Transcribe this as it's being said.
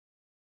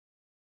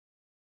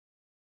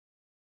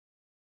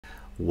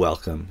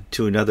Welcome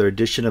to another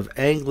edition of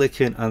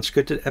Anglican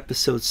Unscripted,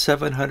 episode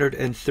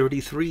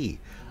 733.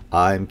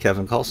 I'm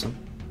Kevin Carlson.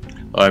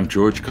 I'm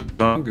George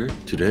Conger.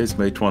 Today's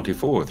May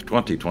 24th,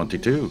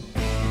 2022.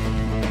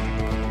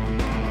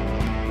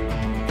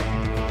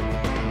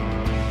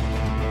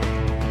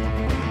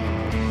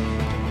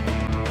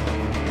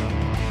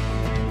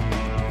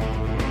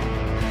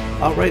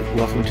 All right,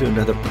 welcome to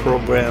another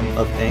program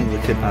of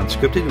Anglican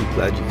Unscripted. We're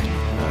glad you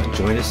can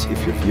join us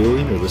if you're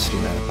viewing or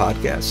listening on a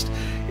podcast.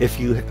 If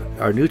you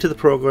are new to the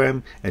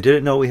program and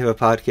didn't know we have a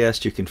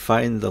podcast, you can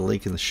find the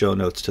link in the show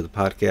notes to the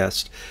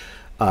podcast.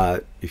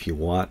 If you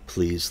want,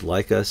 please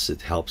like us.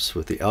 It helps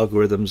with the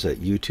algorithms at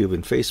YouTube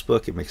and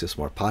Facebook. It makes us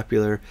more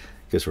popular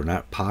because we're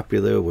not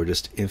popular. We're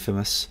just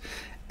infamous.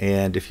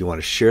 And if you want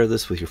to share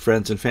this with your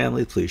friends and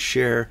family, please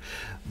share.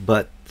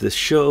 But the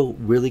show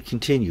really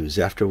continues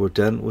after we're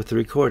done with the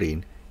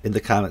recording in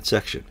the comment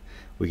section.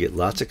 We get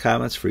lots of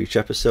comments for each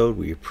episode.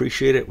 We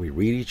appreciate it. We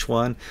read each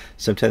one.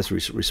 Sometimes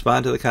we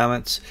respond to the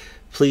comments.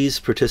 Please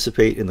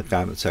participate in the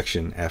comment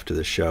section after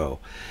the show.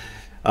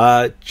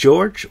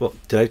 George, well,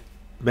 did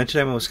I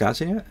mention I'm in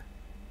Wisconsin yet?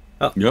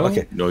 Oh, no,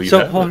 okay. No, you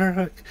haven't. Hold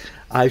on.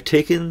 I've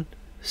taken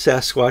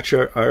Sasquatch,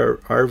 our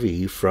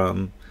RV,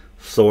 from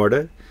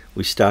Florida.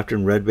 We stopped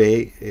in Red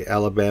Bay,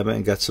 Alabama,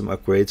 and got some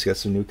upgrades, got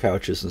some new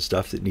couches and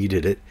stuff that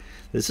needed it.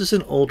 This is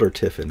an older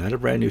Tiffin, not a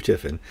brand new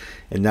Tiffin.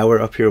 And now we're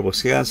up here in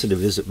Wisconsin to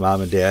visit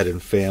mom and dad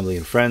and family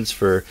and friends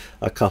for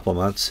a couple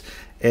months.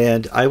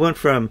 And I went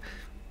from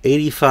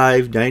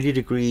 85, 90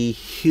 degree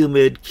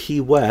humid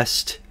Key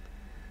West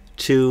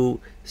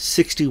to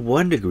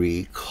 61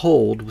 degree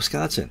cold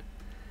Wisconsin.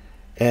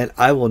 And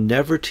I will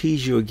never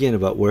tease you again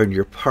about wearing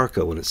your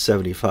parka when it's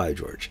 75,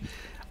 George.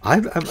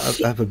 I'm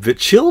a bit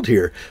chilled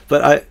here,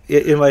 but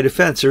in my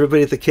defense,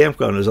 everybody at the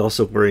campground is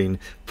also wearing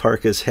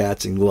parkas,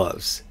 hats, and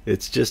gloves.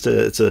 It's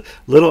a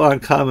little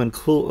uncommon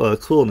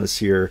coolness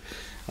here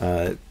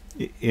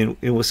in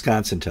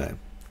Wisconsin time.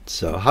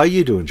 So how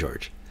you doing,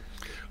 George?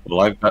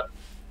 Well,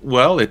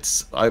 my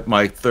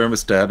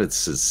thermostat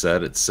is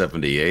set at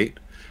 78,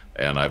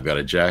 and I've got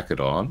a jacket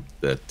on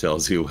that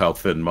tells you how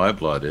thin my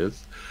blood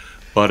is.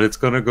 But it's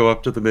going to go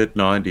up to the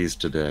mid-90s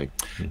today.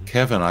 Mm-hmm.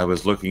 Kevin, I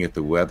was looking at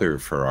the weather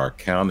for our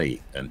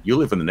county, and you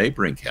live in a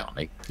neighboring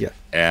county. Yeah.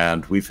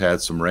 And we've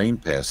had some rain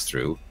pass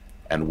through,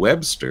 and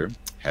Webster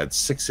had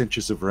 6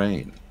 inches of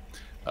rain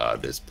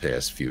this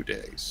past few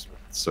days.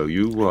 So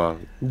you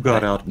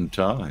got out in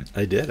time.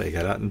 I did. I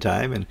got out in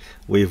time, and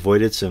we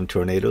avoided some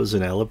tornadoes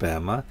in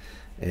Alabama,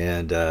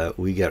 and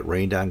we got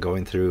rained on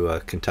going through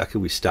Kentucky.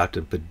 We stopped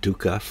in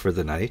Paducah for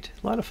the night.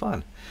 A lot of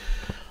fun.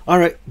 All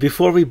right,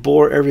 before we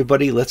bore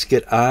everybody, let's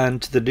get on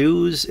to the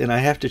news. And I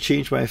have to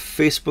change my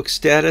Facebook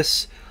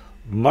status.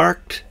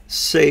 Marked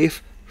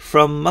safe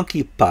from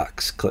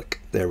monkeypox. Click.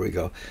 There we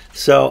go.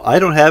 So I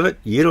don't have it.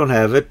 You don't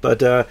have it. But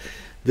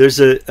there's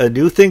a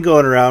new thing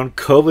going around.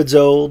 COVID's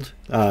old.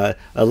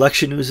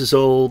 Election news is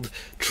old.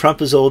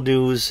 Trump is old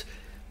news.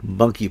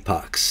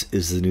 Monkeypox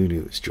is the new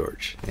news,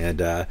 George.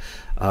 And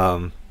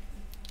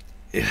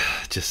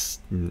just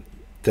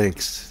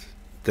thanks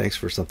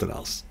for something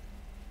else.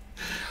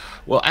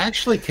 Well,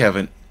 actually,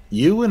 Kevin,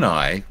 you and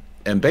I,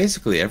 and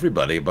basically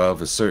everybody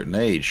above a certain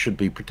age, should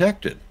be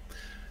protected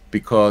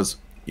because,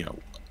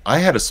 I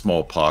had a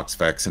smallpox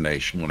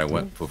vaccination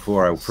when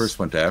before I first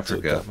went to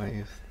Africa.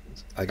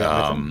 I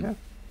got my thing, yeah.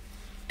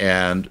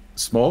 And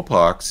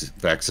smallpox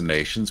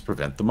vaccinations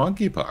prevent the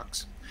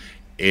monkeypox.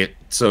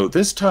 So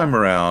this time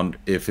around,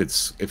 if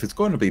it's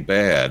going to be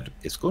bad,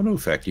 it's going to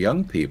affect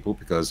young people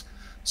because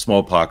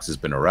smallpox has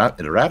been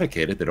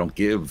eradicated. They don't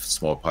give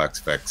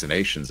smallpox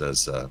vaccinations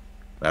as a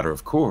matter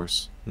of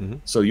course. Mm-hmm.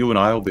 So you and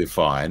I will be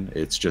fine.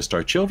 It's just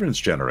our children's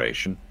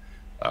generation.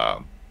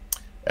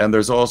 And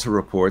there's also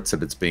reports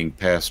that it's being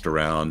passed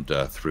around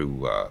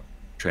through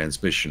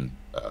transmission,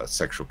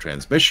 sexual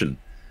transmission,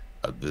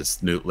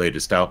 this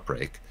latest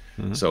outbreak.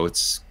 Mm-hmm. So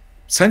it's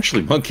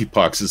essentially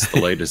monkeypox is the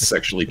latest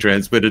sexually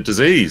transmitted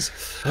disease,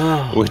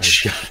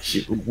 which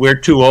we're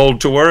too old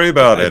to worry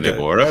about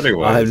anymore.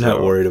 Anyway, I'm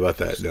not worried about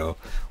that. No.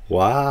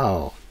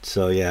 Wow.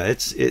 So yeah,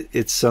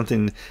 it's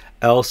something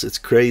else. It's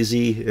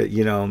crazy.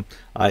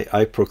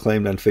 I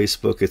proclaimed on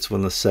Facebook it's one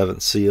of the 7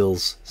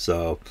 seals.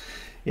 So,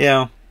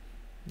 you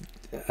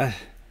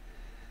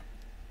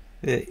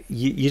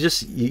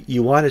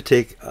want to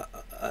take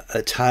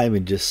a time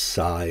and just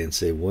sigh and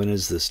say, when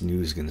is this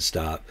news going to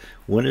stop?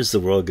 When is the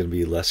world going to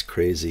be less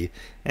crazy?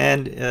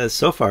 And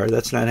so far,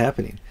 that's not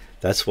happening.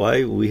 That's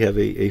why we have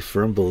a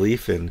firm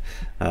belief in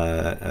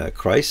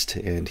Christ,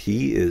 and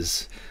He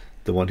is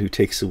the one who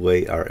takes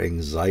away our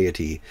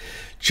anxiety.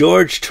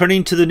 George,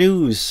 turning to the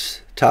news.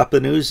 Top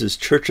of the news is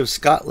Church of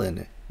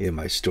Scotland in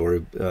my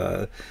story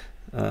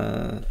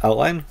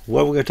outline.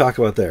 What are we going to talk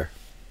about there?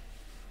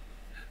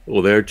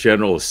 Well, their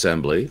General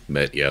Assembly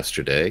met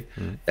yesterday,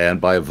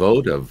 and by a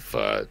vote of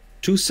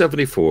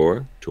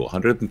 274 to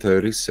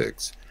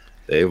 136,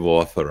 they've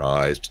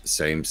authorized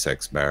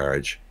same-sex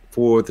marriage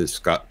for the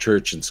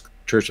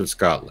Church of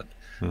Scotland,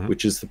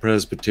 which is the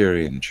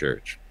Presbyterian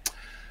Church.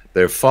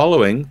 They're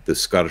following the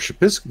Scottish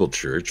Episcopal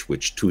Church,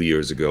 which 2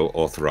 years ago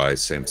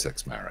authorized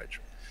same-sex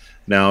marriage.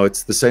 Now,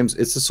 it's the same.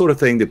 It's the sort of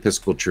thing the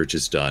Episcopal Church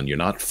has done. You're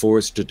not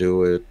forced to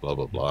do it. Blah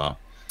blah blah.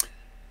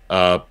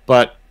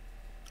 But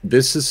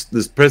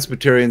the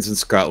Presbyterians in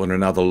Scotland are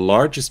now the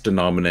largest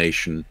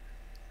denomination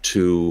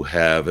to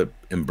have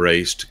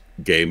embraced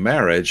gay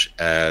marriage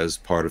as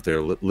part of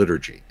their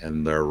liturgy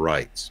and their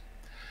rites.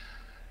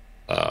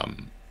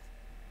 I'm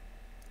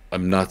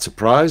not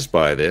surprised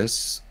by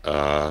this.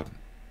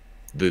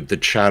 The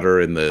chatter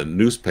in the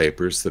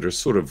newspapers that are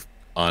sort of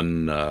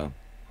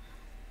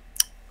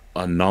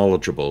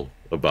unknowledgeable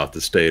about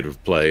the state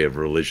of play of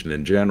religion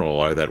in general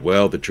are that,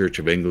 well, the Church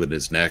of England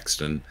is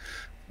next, and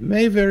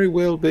may very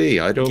well be.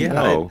 I don't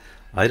know.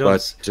 I don't.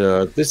 But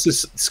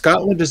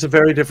Scotland is a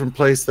very different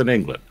place than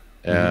England,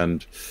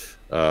 and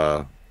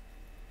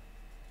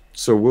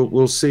so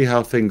we'll see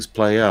how things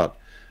play out.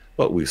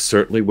 But we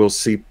certainly will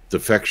see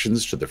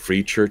defections to the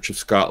Free Church of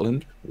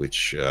Scotland,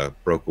 which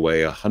broke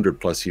away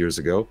 100+ years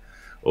ago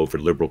over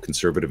liberal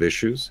conservative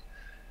issues,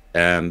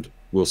 and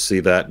we'll see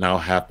that now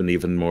happen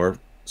even more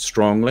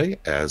strongly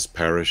as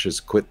parishes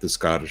quit the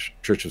Scottish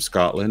Church of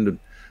Scotland and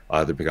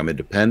either become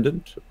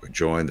independent or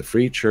join the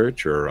Free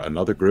Church or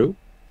another group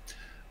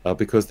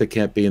because they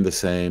can't be in the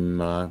same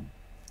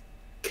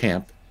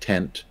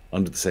tent,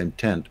 under the same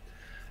tent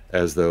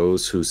as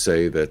those who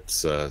say that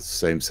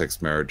same-sex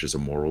marriage is a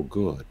moral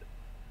good,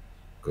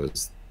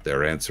 because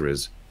their answer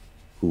is,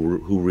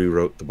 who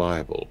rewrote the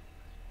Bible?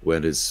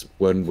 When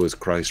was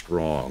Christ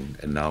wrong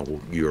and now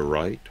you're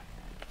right?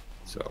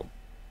 So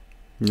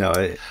No,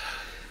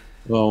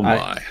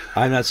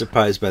 I'm not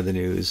surprised by the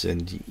news,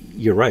 and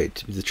you're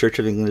right. The Church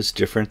of England is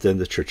different than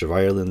the Church of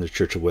Ireland, the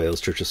Church of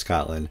Wales, Church of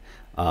Scotland.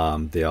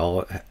 They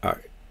all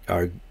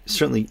are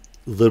certainly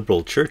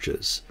liberal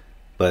churches,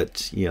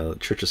 but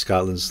Church of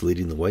Scotland's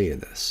leading the way in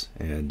this,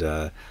 and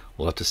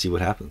we'll have to see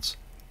what happens.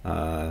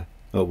 I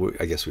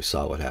guess we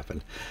saw what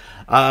happened.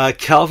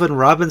 Calvin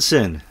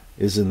Robinson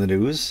is in the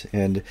news,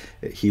 and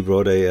he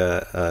wrote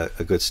a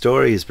good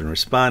story. He's been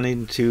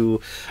responding to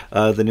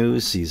the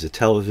news. He's a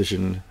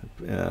television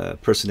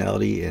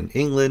personality in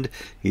England.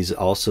 He's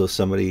also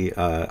somebody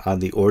on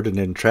the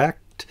Ordinance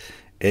Tract,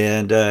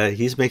 and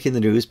he's making the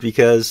news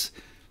because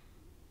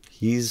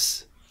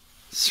he's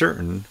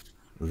certain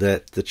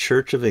that the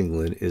Church of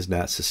England is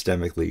not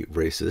systemically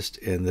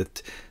racist, and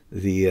that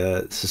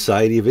the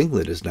Society of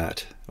England is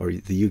not, or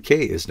the UK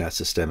is not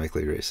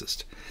systemically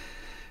racist.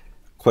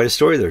 Quite a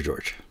story there,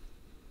 George.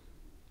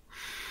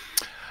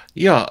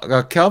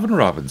 Yeah, Calvin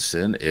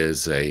Robinson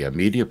is a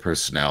media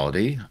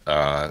personality,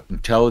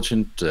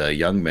 intelligent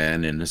young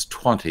man in his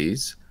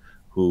 20s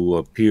who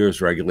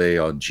appears regularly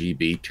on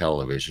GB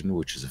television,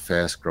 which is a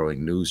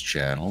fast-growing news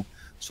channel,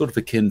 sort of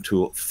akin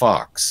to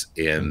Fox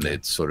in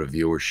its sort of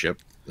viewership,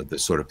 the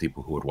sort of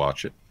people who would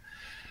watch it.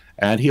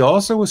 And he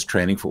also was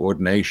training for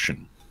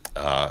ordination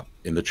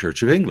in the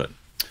Church of England.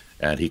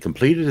 And he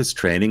completed his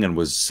training and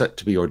was set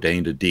to be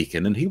ordained a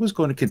deacon, and he was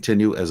going to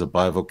continue as a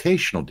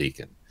bivocational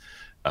deacon.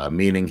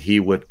 Meaning he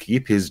would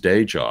keep his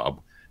day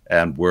job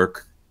and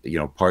work,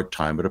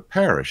 part-time at a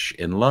parish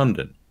in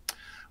London.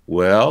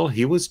 Well,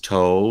 he was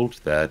told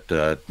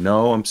that,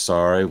 no, I'm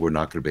sorry, we're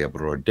not going to be able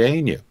to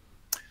ordain you.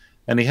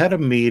 And he had a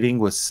meeting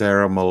with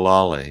Sarah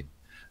Mullally,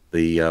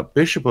 the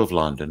Bishop of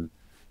London,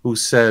 who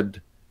said,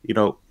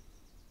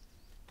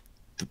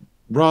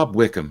 Rob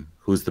Wickham,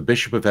 who's the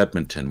Bishop of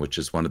Edmonton, which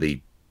is one of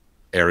the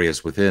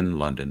areas within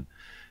London,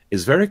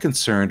 is very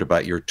concerned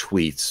about your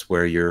tweets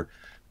where you're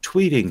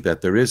tweeting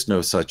that there is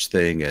no such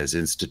thing as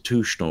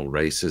institutional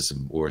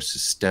racism or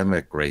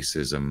systemic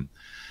racism,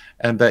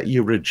 and that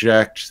you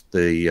reject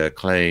the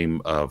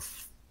claim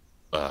of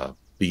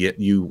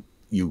you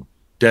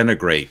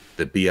denigrate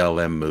the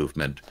BLM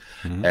movement,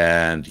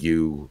 and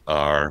you're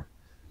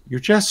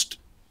just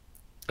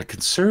a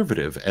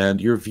conservative,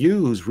 and your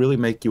views really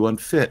make you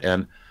unfit.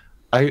 And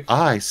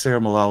I,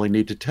 Sarah Mullally,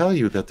 need to tell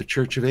you that the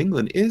Church of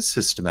England is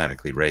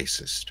systematically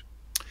racist,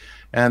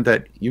 and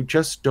that you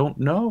just don't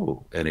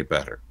know any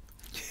better.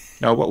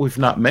 Now, what we've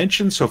not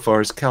mentioned so far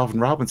is Calvin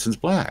Robinson's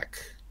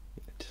black.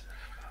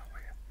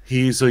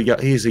 He's a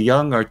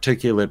young,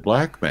 articulate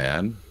black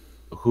man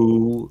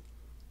who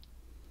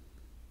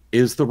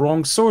is the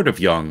wrong sort of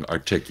young,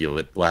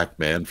 articulate black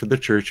man for the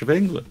Church of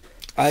England.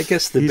 I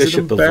guess the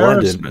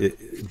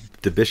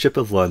Bishop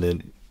of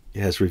London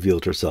has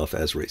revealed herself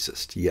as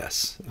racist.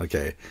 Yes,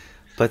 okay,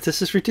 but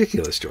this is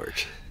ridiculous,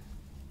 George.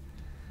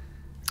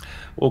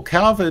 Well,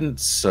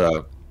 Calvin's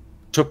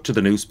took to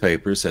the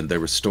newspapers, and there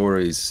were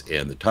stories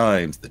in the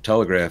Times, the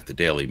Telegraph, the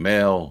Daily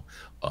Mail,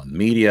 on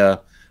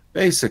media,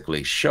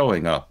 basically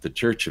showing up the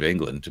Church of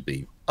England to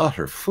be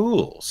utter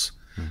fools.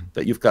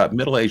 That you've got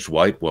middle-aged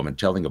white woman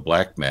telling a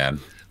black man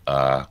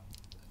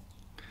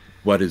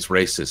what is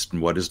racist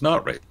and what is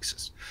not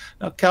racist.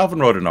 Now, Calvin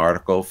wrote an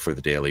article for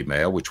the Daily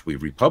Mail, which we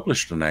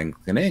republished on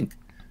Anglican Inc.,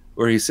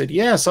 where he said,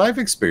 yes, I've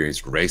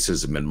experienced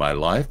racism in my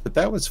life, but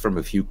that was from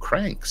a few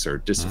cranks or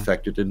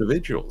disaffected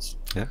individuals.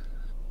 Yeah.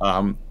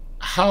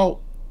 How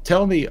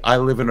tell me I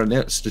live in an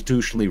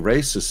institutionally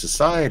racist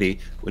society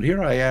when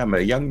here I am, a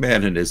young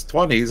man in his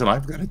 20s, and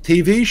I've got a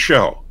TV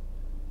show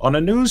on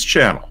a news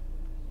channel.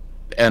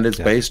 And it's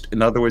Yeah. based,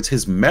 in other words,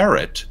 his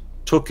merit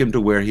took him to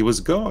where he was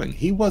going.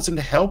 He wasn't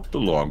helped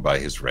along by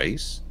his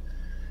race.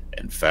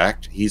 In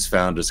fact, he's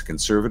found as a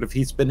conservative,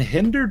 he's been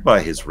hindered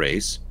by his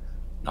race,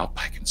 not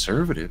by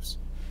conservatives,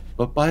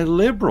 but by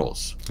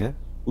liberals Yeah.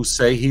 who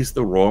say he's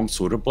the wrong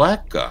sort of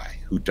black guy,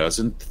 who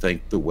doesn't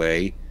think the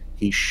way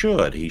he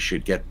should. He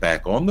should get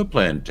back on the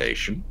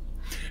plantation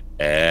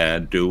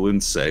and do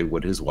and say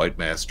what his white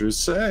masters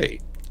say,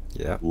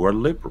 Yeah. who are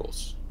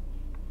liberals.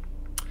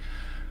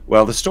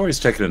 Well, the story's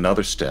taken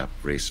another step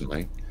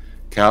recently.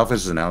 Calvin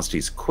has announced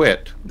he's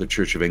quit. The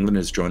Church of England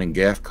is joining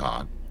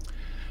GAFCON,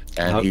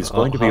 and he's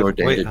going to be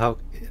ordained. Wait,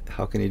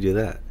 how can he do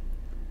that?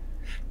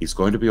 He's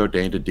going to be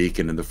ordained a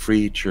deacon in the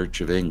Free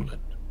Church of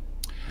England.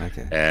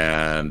 Okay.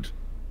 And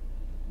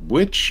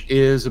which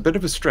is a bit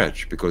of a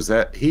stretch, because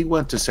that he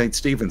went to St.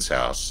 Stephen's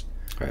House,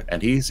 Right.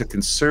 and he's a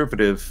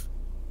conservative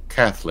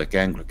Catholic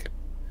Anglican.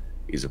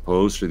 He's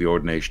opposed to the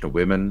ordination of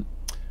women,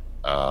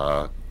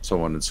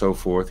 so on and so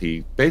forth.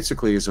 He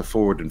basically is a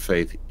Forward in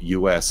Faith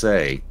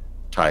USA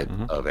type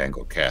of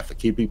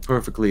Anglo-Catholic. He'd be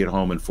perfectly at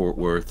home in Fort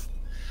Worth,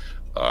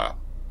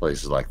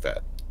 places like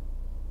that.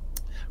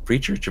 Free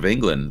Church of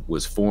England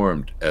was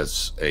formed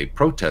as a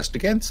protest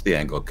against the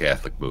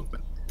Anglo-Catholic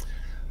movement.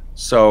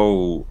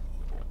 So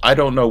I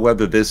don't know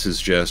whether this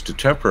is just a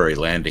temporary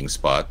landing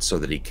spot so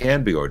that he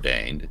can be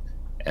ordained,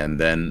 and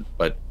then,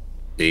 but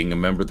being a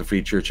member of the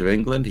Free Church of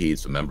England,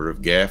 he's a member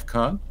of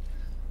GAFCON,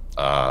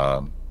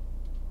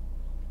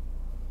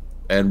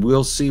 and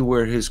we'll see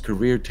where his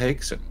career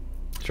takes him.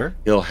 Sure.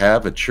 He'll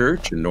have a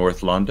church in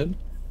North London,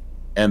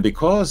 and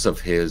because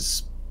of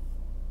his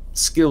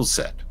skill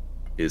set,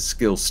 his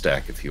skill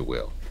stack, if you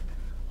will,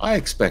 I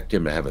expect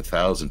him to have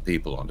 1,000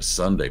 people on a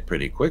Sunday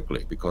pretty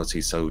quickly, because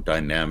he's so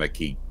dynamic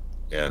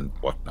and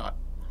whatnot.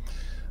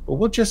 But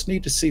we'll just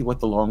need to see what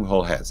the long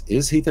haul has.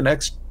 Is he the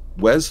next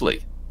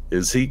Wesley?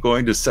 Is he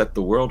going to set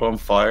the world on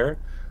fire?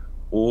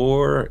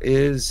 Or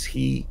is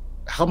he,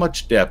 how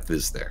much depth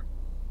is there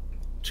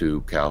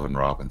to Calvin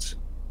Robinson?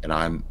 And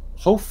I'm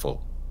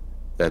hopeful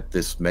that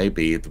this may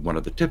be one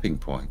of the tipping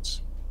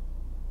points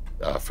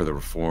for the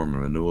reform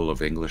and renewal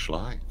of English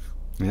life.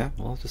 Yeah,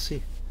 we'll have to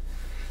see.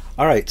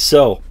 All right,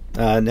 so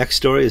next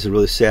story is a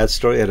really sad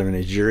story out of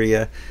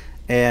Nigeria.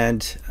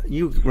 And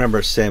you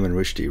remember Salman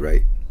Rushdie,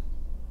 right?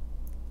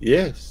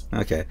 Yes.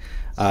 Okay.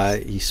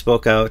 He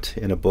spoke out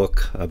in a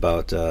book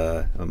about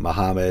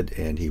Muhammad,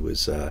 and he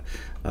was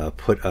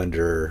put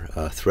under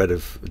threat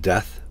of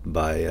death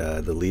by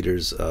the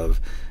leaders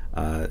of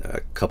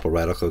a couple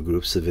radical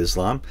groups of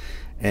Islam,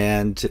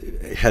 and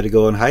had to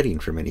go in hiding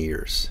for many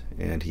years.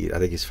 And I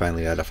think he's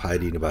finally out of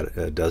hiding about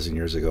a dozen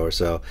years ago or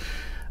so.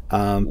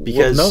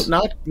 Because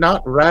well,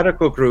 not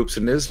radical groups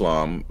in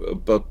Islam,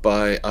 but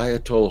by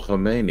Ayatollah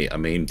Khomeini. I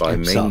mean, by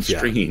himself,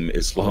 mainstream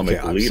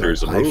Islamic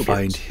leaders and rulers. I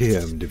find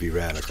him to be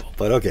radical,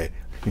 but okay,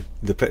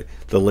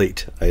 the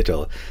late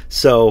Ayatollah.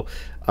 So,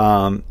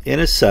 in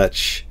as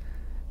such,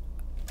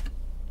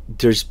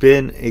 there's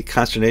been a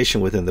consternation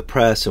within the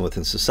press and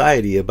within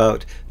society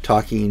about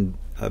talking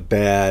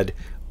bad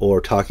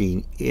or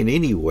talking in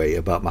any way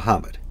about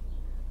Muhammad.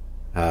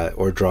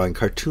 Or drawing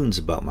cartoons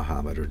about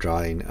Muhammad, or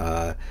drawing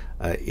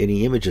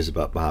any images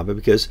about Muhammad,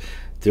 because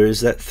there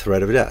is that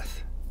threat of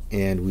death.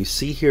 And we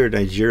see here in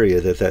Nigeria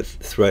that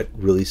threat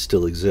really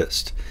still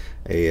exists.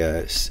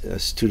 A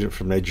student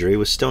from Nigeria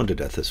was stoned to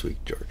death this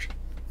week, George.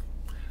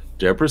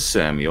 Deborah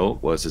Samuel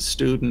was a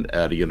student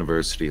at a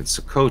university in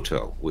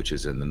Sokoto, which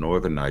is in the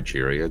northern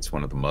Nigeria. It's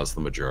one of the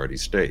Muslim-majority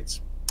states.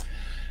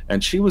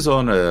 And she was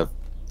on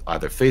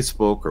either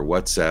Facebook or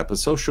WhatsApp, a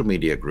social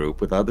media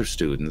group with other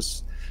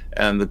students,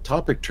 and the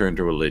topic turned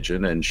to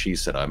religion, and she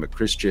said, I'm a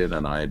Christian,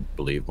 and I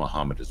believe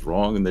Muhammad is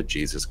wrong, and that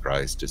Jesus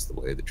Christ is the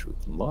way, the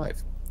truth, and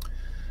life.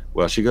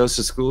 Well, she goes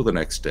to school the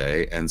next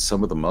day, and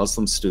some of the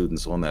Muslim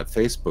students on that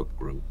Facebook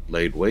group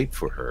laid wait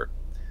for her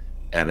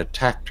and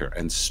attacked her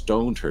and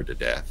stoned her to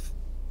death,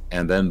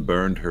 and then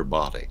burned her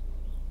body.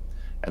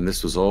 And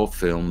this was all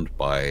filmed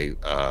by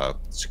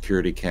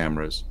security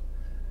cameras,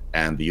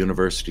 and the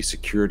university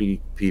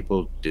security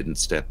people didn't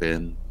step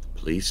in, the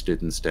police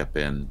didn't step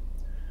in.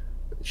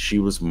 She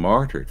was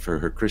martyred for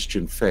her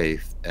Christian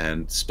faith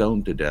and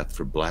stoned to death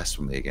for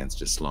blasphemy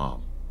against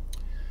Islam.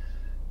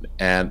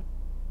 And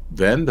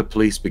then the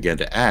police began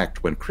to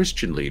act when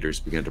Christian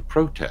leaders began to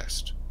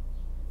protest.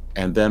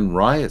 And then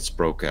riots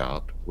broke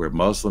out where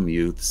Muslim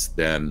youths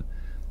then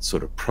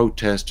sort of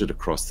protested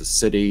across the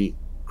city.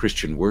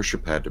 Christian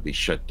worship had to be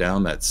shut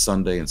down that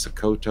Sunday in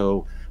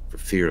Sokoto for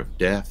fear of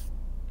death.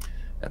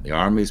 And the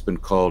army's been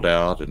called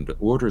out and the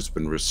order's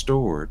been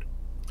restored.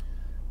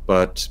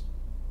 But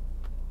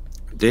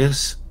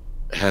this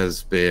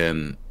has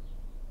been,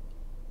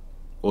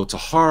 well, it's a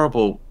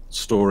horrible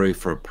story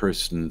for a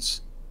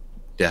person's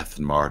death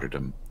and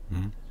martyrdom.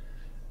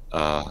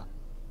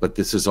 But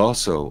this is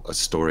also a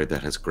story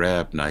that has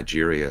grabbed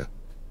Nigeria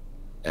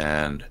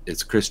and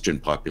its Christian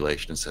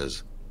population and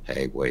says,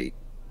 hey, wait,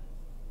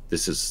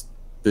 this is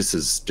this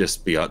is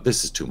just beyond.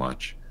 This is too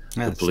much.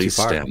 Yeah, The it's too police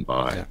far. stand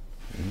by. Yeah.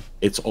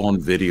 It's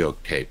on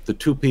videotape. The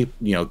two people,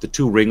 the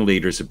two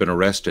ringleaders have been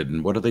arrested,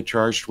 and what are they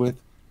charged with?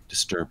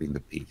 Disturbing the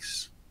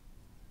peace.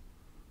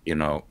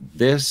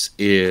 This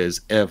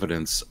is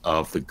evidence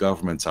of the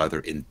government's either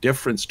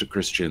indifference to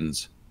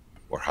Christians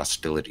or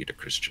hostility to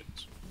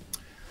Christians.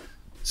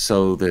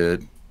 So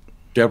the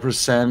Deborah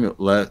Samuel,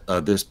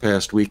 this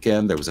past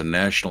weekend, there was a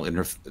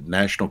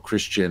national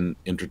Christian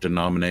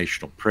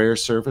interdenominational prayer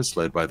service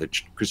led by the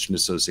Christian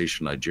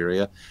Association of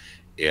Nigeria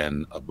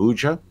in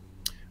Abuja,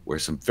 where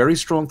some very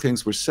strong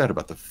things were said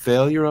about the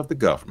failure of the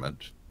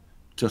government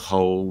to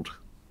hold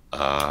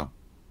the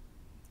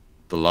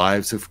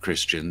lives of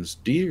Christians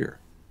dear.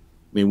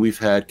 I mean, we've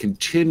had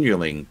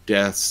continuing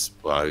deaths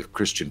by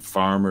Christian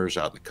farmers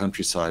out in the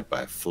countryside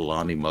by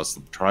Fulani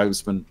Muslim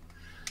tribesmen.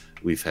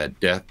 We've had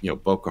death,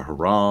 Boko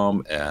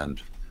Haram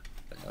and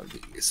the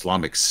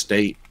Islamic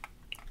State.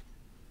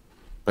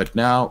 But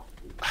now,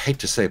 I hate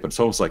to say it, but it's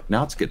almost like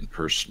now it's getting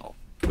personal,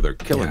 where they're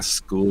killing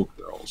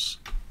schoolgirls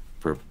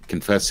for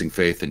confessing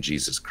faith in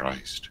Jesus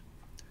Christ.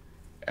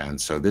 And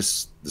so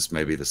this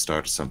may be the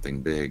start of something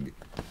big.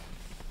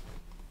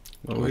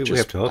 Well, we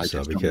have to hope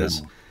so,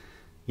 because,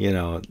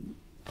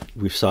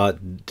 we saw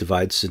it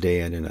divide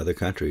Sudan and other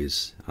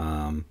countries,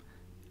 and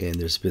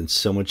there's been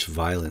so much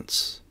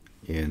violence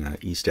in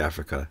East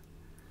Africa.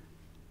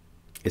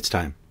 It's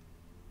time.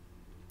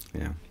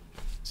 Yeah,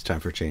 it's time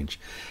for change.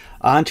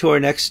 On to our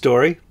next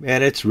story,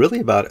 and it's really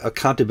about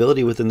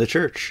accountability within the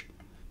church.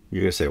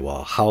 You're going to say,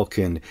 well, how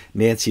can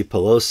Nancy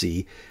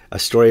Pelosi, a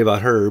story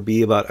about her,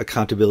 be about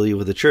accountability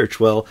with the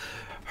church? Well,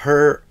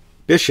 her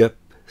bishop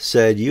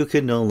said you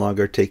can no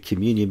longer take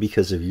communion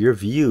because of your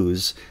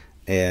views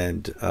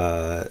and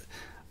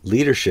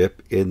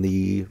leadership in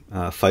the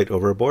fight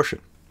over abortion.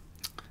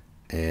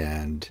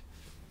 And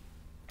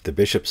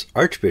the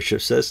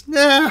archbishop says,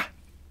 nah,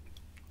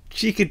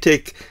 she could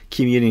take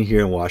communion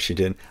here in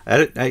Washington.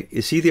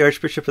 Is he the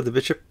archbishop or the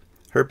bishop?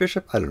 Her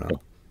bishop? I don't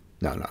know.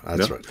 No,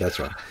 that's right. That's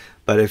right.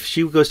 But if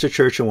she goes to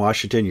church in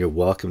Washington, you're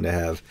welcome to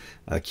have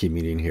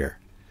communion here.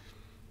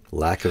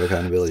 Lack of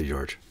accountability,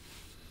 George.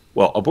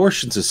 Well,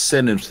 abortion's a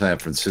sin in San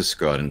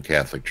Francisco and in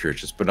Catholic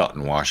churches, but not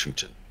in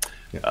Washington.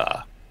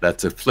 Yeah.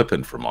 That's a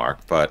flippant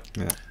remark, but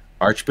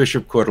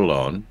Archbishop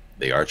Cordelone,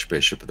 the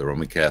Archbishop of the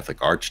Roman Catholic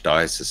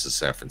Archdiocese of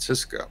San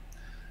Francisco,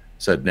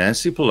 said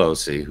Nancy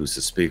Pelosi, who's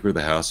the Speaker of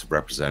the House of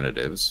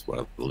Representatives, one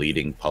of the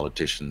leading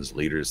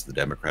leaders of the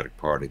Democratic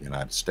Party of the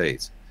United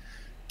States,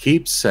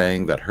 keeps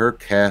saying that her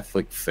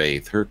Catholic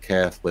faith, her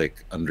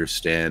Catholic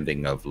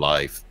understanding of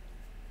life,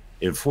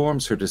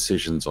 informs her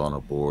decisions on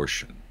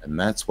abortion. And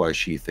that's why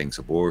she thinks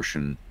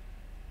abortion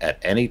at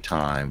any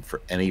time,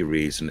 for any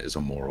reason, is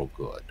a moral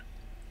good.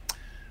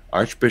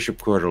 Archbishop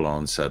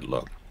Cordelone said,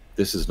 look,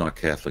 this is not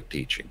Catholic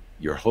teaching.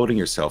 You're holding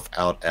yourself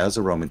out as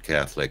a Roman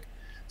Catholic,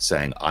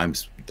 saying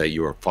that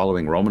you are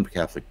following Roman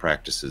Catholic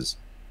practices.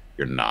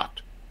 You're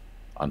not.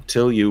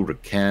 Until you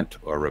recant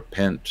or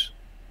repent,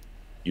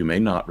 you may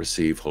not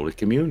receive Holy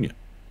Communion.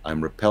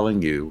 I'm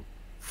repelling you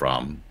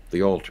from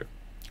the altar.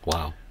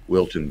 Wow.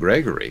 Wilton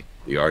Gregory,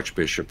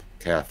 the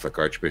Catholic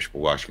Archbishop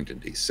of Washington,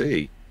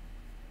 D.C.,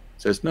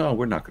 says, no,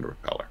 we're not going to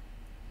repel her.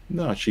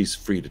 No, she's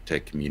free to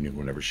take communion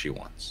whenever she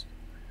wants.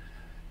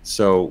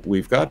 So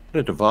we've got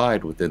a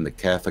divide within the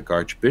Catholic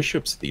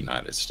archbishops of the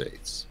United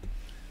States,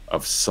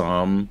 of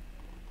some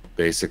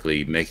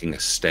basically making a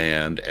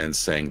stand and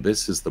saying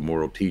this is the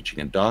moral teaching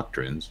and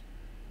doctrines,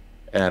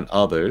 and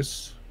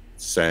others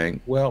saying,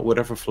 well,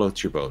 whatever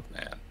floats your boat,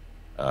 man.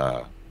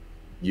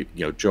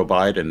 Joe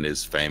Biden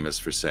is famous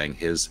for saying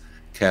his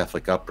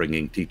Catholic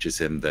upbringing teaches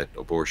him that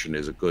abortion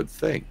is a good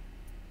thing.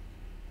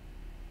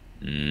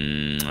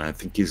 I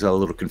think he's a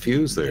little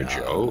confused there,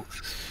 Joe.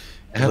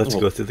 Let's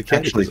go through the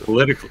categories.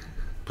 Actually,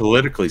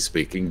 politically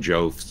speaking,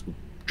 Joe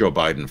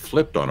Biden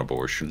flipped on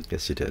abortion.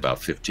 Yes, he did.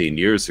 About 15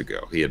 years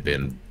ago. He had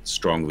been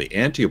strongly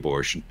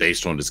anti-abortion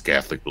based on his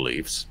Catholic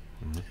beliefs.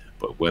 Mm-hmm.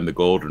 But when the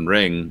golden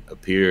ring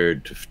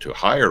appeared to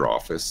higher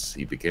office,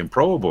 he became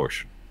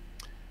pro-abortion,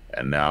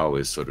 and now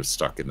is sort of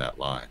stuck in that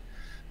line.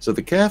 So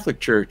the Catholic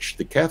Church,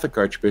 the Catholic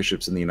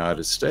archbishops in the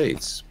United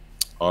States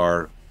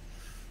are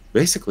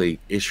basically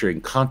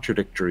issuing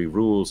contradictory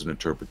rules and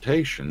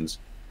interpretations,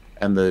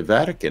 and the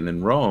Vatican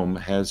in Rome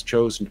has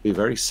chosen to be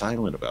very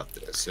silent about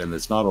this, and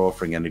it's not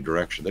offering any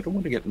direction. They don't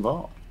want to get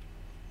involved.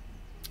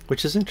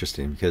 Which is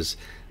interesting, because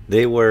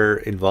they were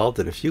involved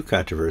in a few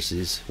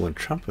controversies when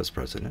Trump was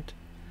president.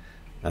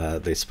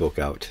 They spoke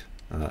out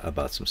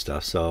about some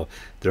stuff. So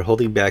they're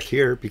holding back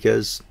here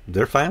because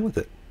they're fine with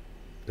it.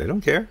 They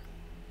don't care.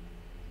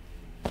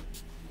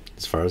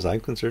 As far as I'm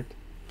concerned.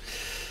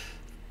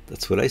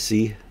 That's what I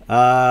see.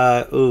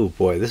 Oh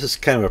boy, this is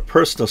kind of a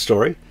personal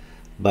story,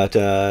 but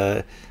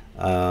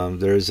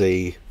there's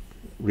a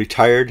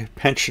retired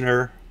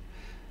pensioner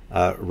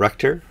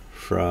rector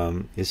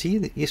from,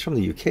 he's from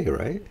the UK,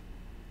 right?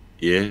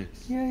 Yes.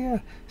 Yeah.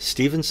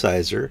 Stephen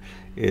Sizer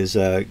is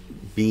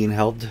being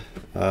held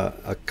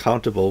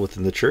accountable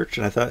within the church,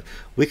 and I thought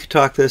we could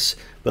talk this,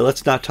 but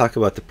let's not talk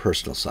about the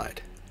personal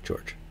side,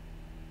 George.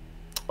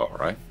 All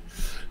right.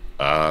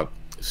 Uh,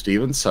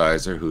 Stephen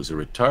Sizer, who's a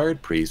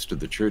retired priest of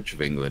the Church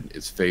of England,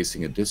 is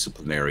facing a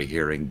disciplinary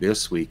hearing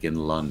this week in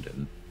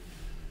London,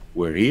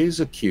 where he is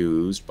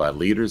accused by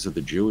leaders of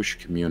the Jewish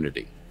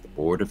community, the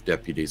Board of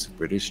Deputies of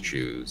British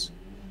Jews,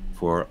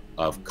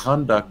 of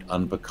conduct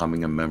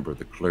unbecoming a member of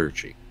the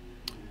clergy.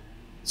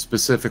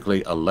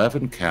 Specifically,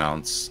 11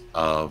 counts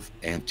of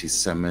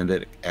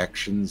anti-Semitic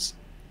actions,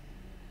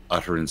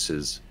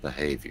 utterances,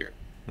 behavior.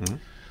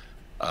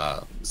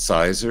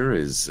 Sizer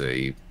is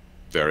a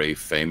very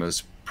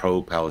famous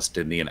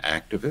pro-Palestinian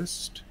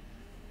activist,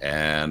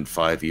 and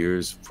 4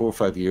 or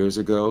 5 years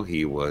ago,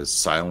 he was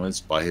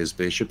silenced by his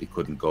bishop. He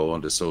couldn't go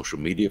onto social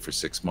media for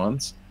 6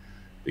 months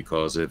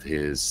because of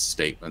his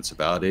statements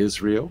about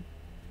Israel.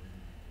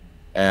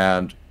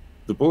 And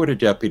the Board of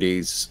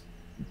Deputies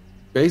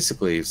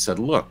basically said,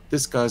 look,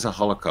 this guy's a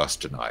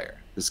Holocaust denier.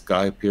 This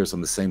guy appears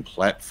on the same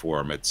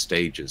platform at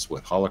stages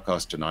with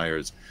Holocaust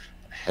deniers,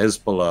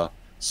 Hezbollah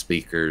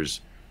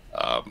speakers.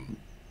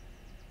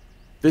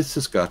 This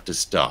has got to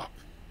stop,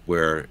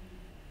 where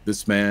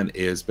this man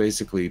is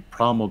basically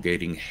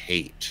promulgating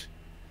hate.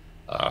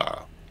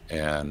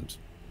 And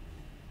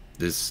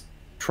this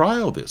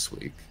trial this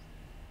week,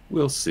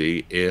 we'll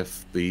see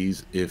if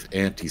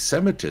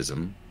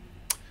anti-Semitism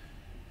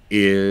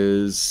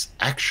is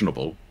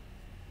actionable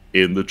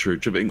in the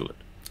Church of England.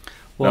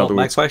 Well,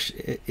 my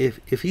question: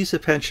 if he's a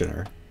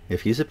pensioner,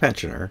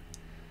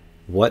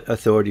 what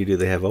authority do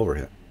they have over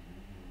him?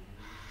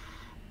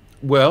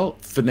 Well,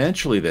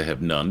 financially they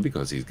have none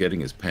because he's getting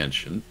his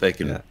pension. They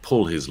can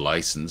pull his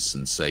license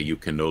and say you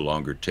can no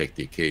longer take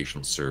the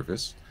occasional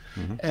service.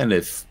 And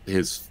if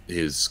his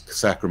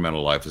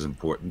sacramental life is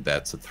important,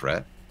 that's a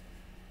threat.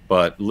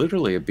 But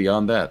literally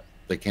beyond that,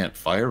 they can't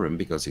fire him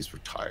because he's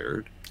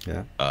retired.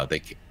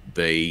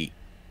 They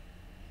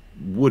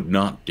would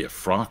not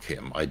defrock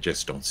him. I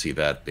just don't see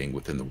that being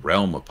within the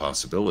realm of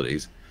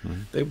possibilities.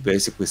 They would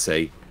basically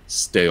say,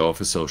 stay off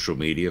of social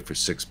media for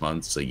 6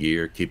 months, a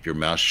year, keep your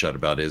mouth shut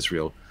about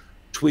Israel,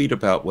 tweet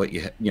about what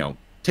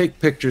take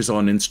pictures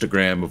on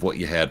Instagram of what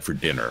you had for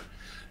dinner.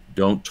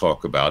 Don't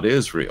talk about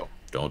Israel.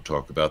 Don't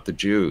talk about the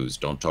Jews.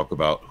 Don't talk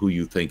about who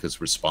you think is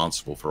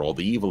responsible for all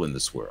the evil in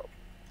this world.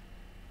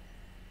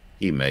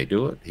 He may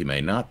do it. He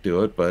may not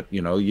do it. But,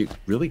 you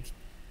really,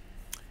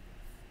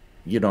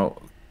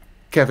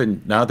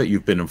 Kevin, now that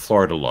you've been in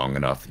Florida long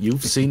enough,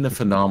 you've seen the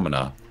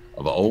phenomena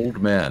of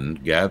old men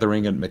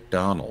gathering at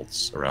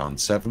McDonald's around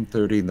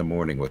 7:30 in the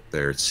morning with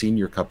their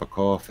senior cup of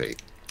coffee,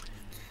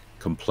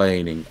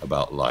 complaining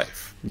about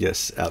life.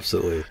 Yes,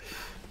 absolutely.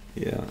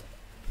 Yeah.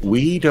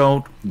 We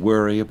don't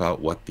worry about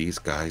what these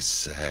guys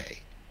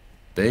say.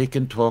 They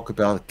can talk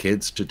about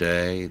kids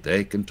today.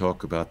 They can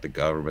talk about the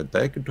government.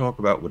 They can talk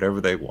about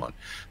whatever they want.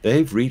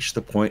 They've reached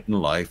the point in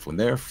life when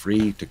they're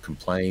free to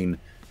complain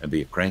and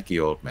be a cranky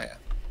old man.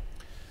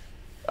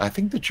 I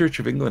think the Church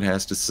of England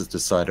has to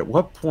decide at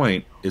what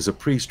point is a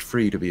priest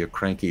free to be a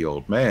cranky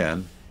old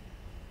man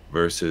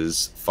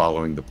versus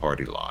following the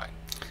party line.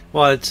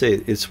 Well, I'd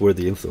say it's where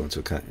the influence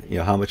will come.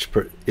 How much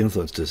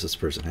influence does this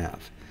person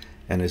have?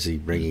 And is he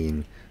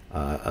bringing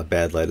a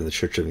bad light in the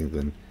Church of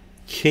England?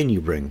 Can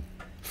you bring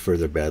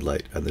further bad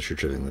light on the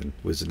Church of England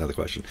was another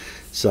question.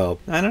 So,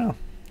 I don't know.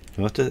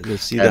 We'll have to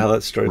see how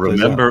that story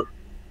plays out.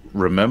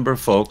 Remember,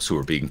 folks who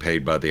are being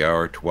paid by the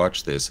hour to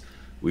watch this,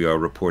 we are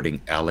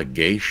reporting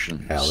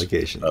allegations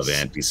of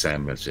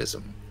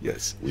anti-Semitism.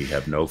 Yes. We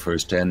have no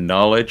first-hand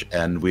knowledge,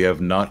 and we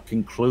have not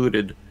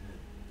concluded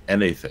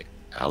anything.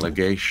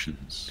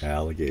 Allegations.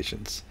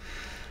 Allegations.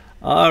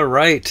 All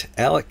right.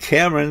 Alec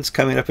Cameron's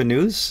coming up in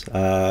news.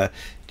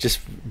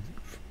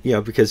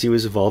 Because he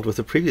was involved with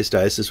the previous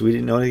diocese, we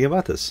didn't know anything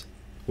about this.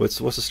 What's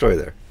the story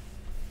there?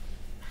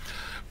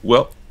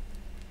 Well,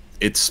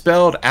 it's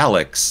spelled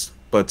Alex,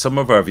 but some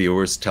of our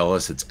viewers tell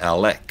us it's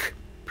Alec,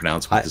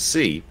 pronounced with a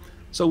C.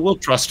 So we'll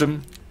trust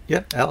him.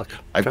 Yeah, Alec.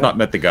 I've not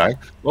met the guy.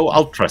 Well,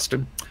 I'll trust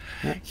him.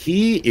 Yeah.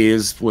 He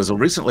was a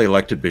recently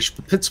elected Bishop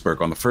of Pittsburgh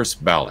on the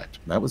first ballot.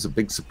 That was a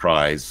big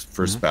surprise,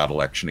 first ballot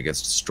election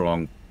against a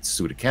strong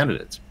suit of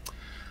candidates.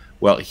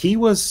 Well, he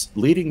was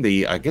leading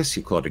the, I guess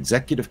you call it,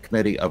 executive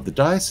committee of the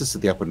Diocese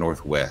of the Upper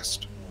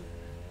Northwest,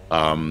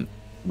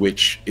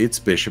 which its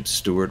Bishop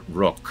Stuart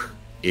Rook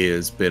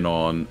has been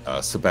on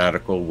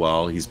sabbatical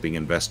while he's being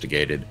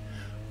investigated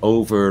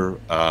over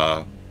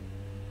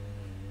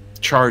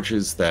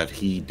charges that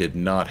he did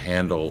not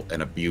handle an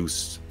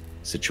abuse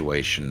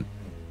situation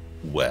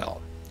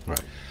well.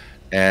 Right.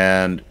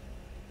 And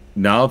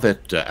now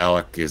that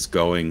Alec is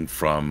going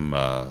from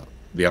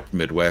the Upper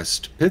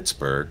Midwest to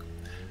Pittsburgh,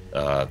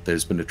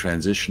 there's been a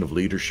transition of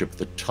leadership at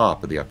the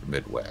top of the Upper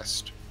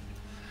Midwest.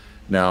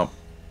 Now,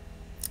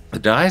 the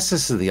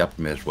Diocese of the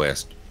Upper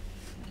Midwest,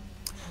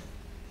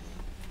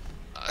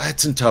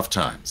 it's in tough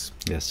times.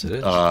 Yes, it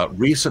is.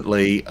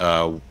 Recently,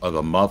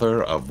 the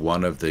mother of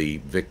one of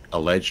the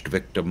alleged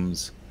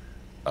victims,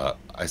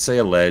 I say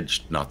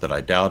alleged, not that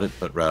I doubt it,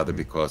 but rather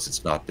because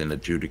it's not been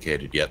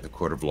adjudicated yet in the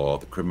court of law.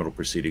 The criminal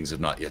proceedings have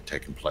not yet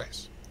taken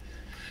place.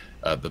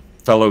 The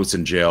fellow who's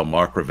in jail,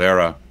 Mark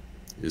Rivera,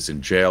 is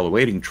in jail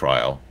awaiting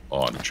trial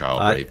on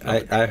child rape.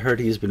 I heard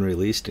he's been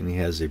released and he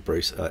has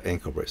a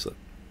ankle bracelet.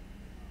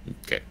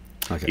 Okay.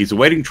 Okay. He's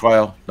awaiting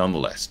trial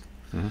nonetheless.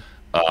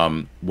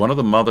 Mm-hmm. One of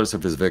the mothers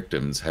of his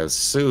victims has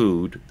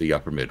sued the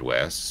Upper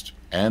Midwest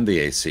and the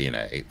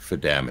ACNA for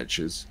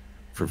damages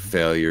for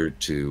failure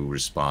to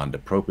respond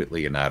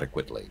appropriately and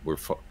adequately.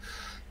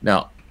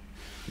 Now,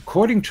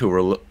 according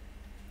to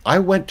I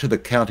went to the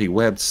county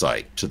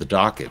website, to the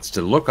dockets,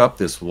 to look up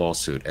this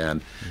lawsuit,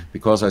 and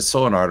because I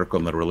saw an article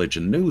in the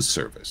Religion News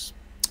Service,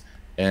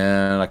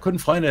 and I couldn't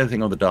find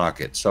anything on the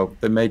docket, so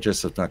they may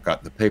just have not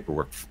gotten the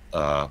paperwork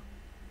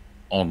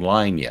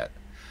online yet.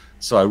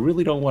 So I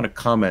really don't want to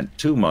comment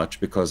too much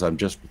because I'm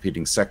just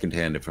repeating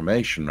secondhand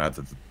information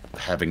rather than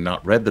having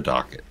not read the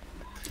docket.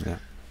 Yeah.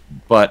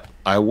 But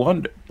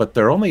but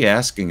they're only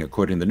asking,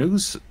 according to the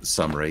news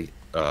summary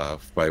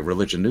by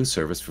Religion News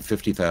Service, for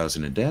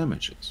 $50,000 in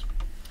damages,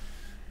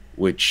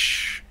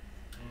 which,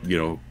 you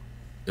know,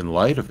 in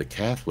light of the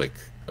Catholic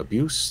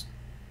abuse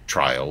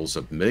trials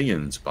of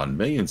millions upon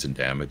millions in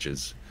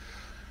damages,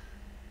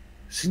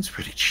 seems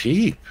pretty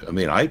cheap. I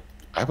mean, I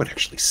would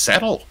actually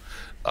settle,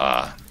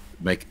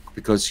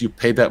 because you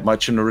pay that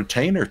much in a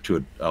retainer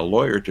to a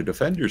lawyer to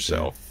defend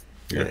yourself.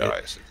 Yeah. Your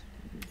diocese.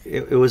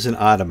 It was an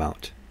odd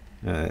amount.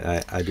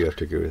 I do have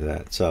to agree with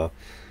that. So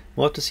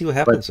we'll have to see what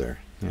happens there.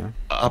 Yeah.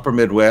 Upper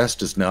Midwest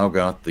has now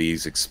got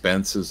these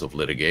expenses of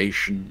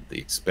litigation, the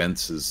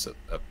expenses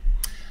of,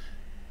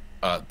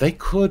 they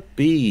could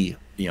be,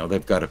 you know,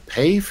 they've got to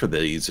pay for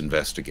these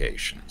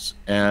investigations,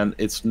 and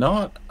it's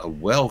not a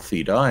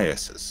wealthy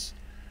diocese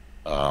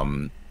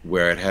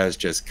where it has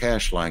just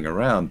cash lying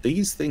around.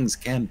 These things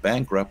can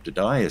bankrupt a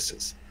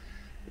diocese.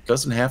 It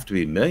doesn't have to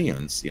be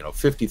millions, you know,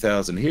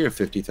 50,000 here,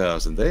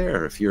 50,000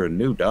 there. If you're a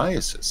new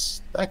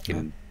diocese, that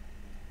can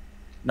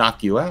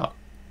knock you out.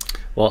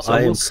 Well, so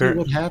we'll see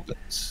what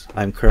happens.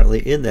 I'm currently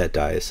in that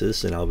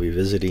diocese, and I'll be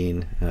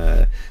visiting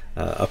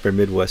Upper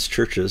Midwest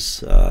churches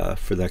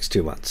for the next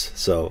 2 months.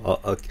 So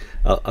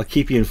I'll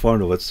keep you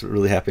informed of what's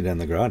really happening on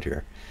the ground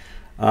here.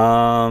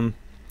 I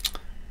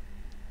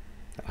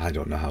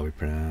don't know how we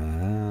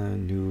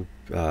pronounce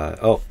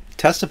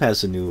Testum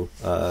has a new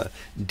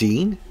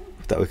dean.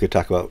 I thought we could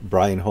talk about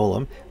Brian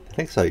Holum. I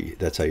think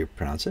that's how you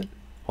pronounce it.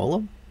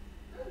 Holum?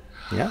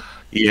 Yeah.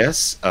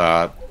 Yes.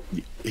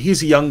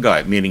 He's a young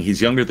guy, meaning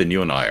he's younger than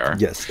you and I are.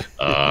 Yes.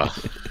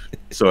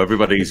 So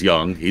everybody's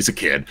young. He's a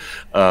kid.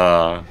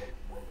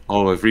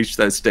 We've reached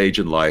that stage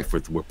in life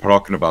where we're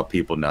talking about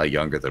people now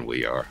younger than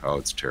we are. Oh,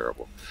 it's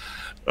terrible.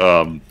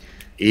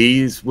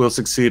 He will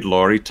succeed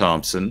Laurie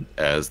Thompson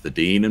as the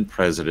dean and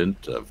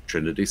president of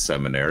Trinity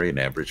Seminary in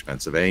Ambridge,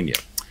 Pennsylvania.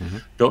 Mm-hmm.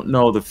 Don't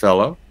know the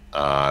fellow.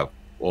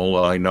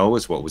 All I know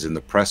is what was in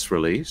the press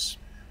release.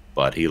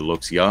 But he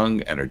looks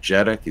young,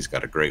 energetic. He's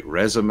got a great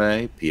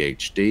resume,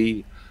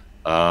 PhD.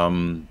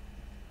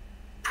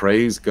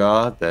 Praise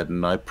God,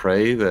 and I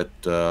pray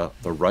that the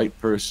right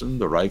person,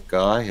 the right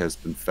guy, has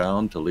been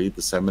found to lead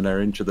the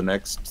seminary into the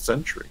next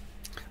century.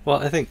 Well,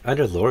 I think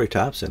under Laurie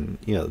Thompson,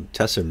 you know,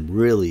 Tessin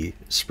really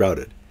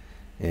sprouted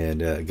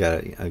and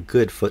got a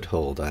good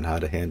foothold on how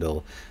to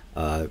handle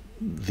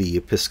the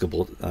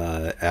Episcopal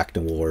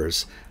Acton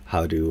Wars,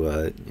 how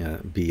to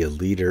be a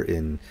leader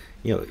in,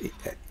 you know,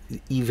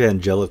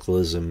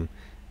 evangelicalism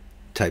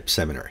type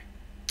seminary,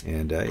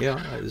 and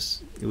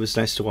it was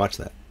nice to watch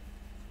that.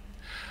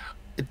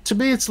 To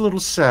me, it's a little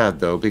sad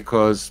though,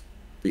 because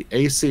the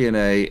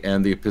ACNA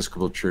and the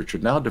Episcopal Church are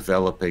now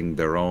developing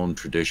their own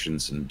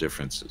traditions and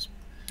differences.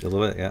 A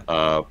little bit,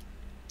 yeah.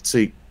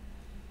 See,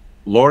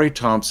 Laurie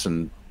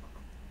Thompson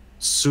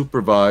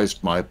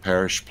supervised my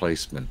parish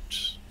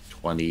placement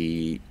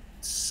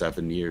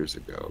 27 years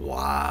ago.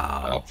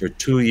 Wow. For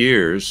 2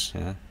 years.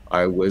 Yeah.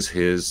 I was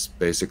his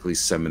basically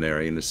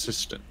seminarian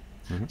assistant.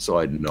 Mm-hmm. So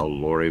I know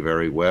Laurie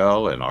very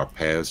well, and our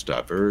paths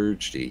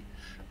diverged. He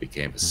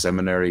became a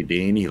seminary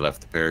dean. He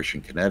left the parish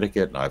in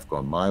Connecticut, and I've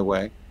gone my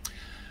way.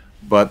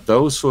 But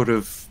those sort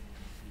of,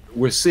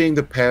 we're seeing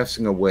the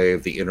passing away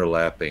of the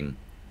interlapping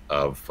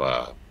of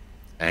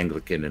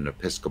Anglican and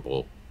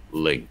Episcopal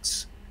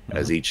links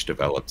as each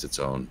develops its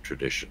own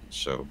tradition.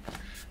 So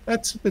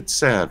that's a bit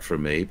sad for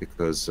me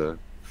because,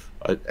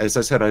 as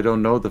I said, I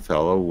don't know the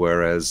fellow,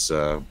 whereas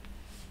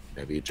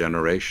maybe a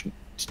generation,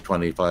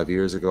 25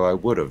 years ago, I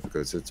would have,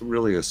 because it's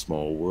really a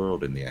small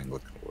world in the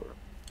Anglican world.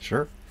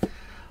 Sure.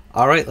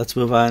 All right, let's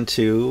move on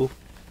to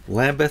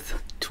Lambeth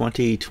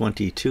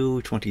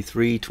 2022,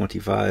 23,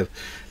 25.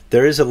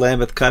 There is a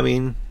Lambeth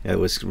coming. It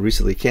was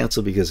recently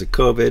canceled because of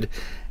COVID,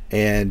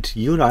 and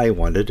you and I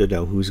wanted to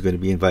know who's going to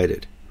be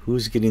invited,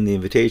 who's getting the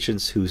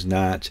invitations, who's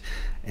not,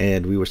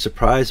 and we were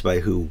surprised by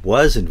who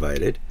was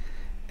invited.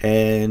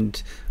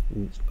 And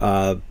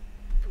well,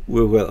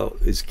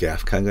 is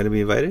GAFCON going to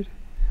be invited,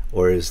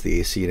 or is the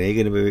ACNA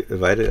going to be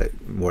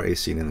invited? More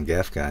ACNA than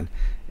GAFCON.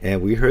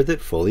 And we heard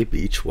that Foley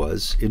Beach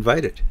was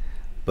invited,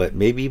 but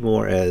maybe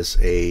more as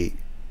a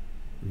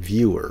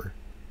viewer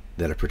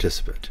than a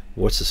participant.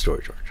 What's the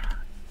story, George?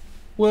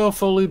 Well,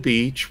 Foley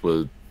Beach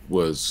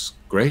was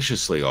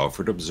graciously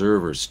offered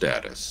observer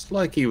status,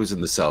 like he was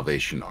in the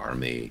Salvation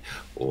Army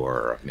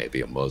or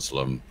maybe a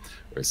Muslim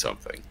or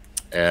something.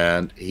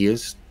 And he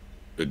has,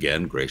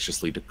 again,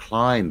 graciously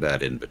declined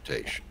that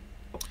invitation.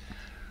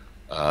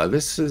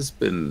 This has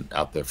been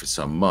out there for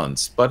some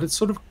months, but it's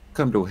sort of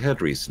come to a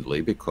head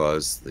recently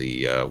because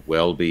the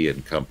Welby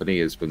and company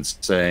has been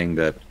saying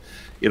that,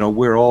 you know,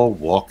 we're all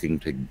walking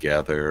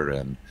together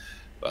and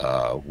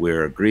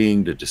we're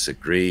agreeing to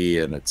disagree,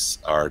 and it's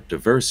our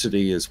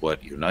diversity is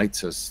what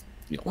unites us.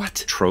 You know,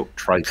 What?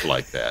 Tripe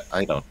like that.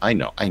 I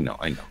know.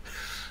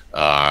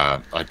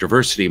 Our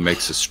diversity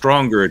makes us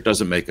stronger. It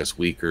doesn't make us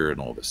weaker,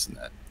 and all this and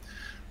that.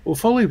 Well,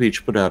 Foley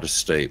Beach put out a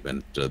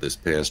statement this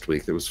past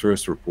week that was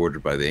first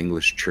reported by the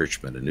English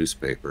Churchman, a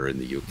newspaper in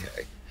the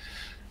UK.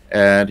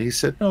 And he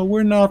said, no,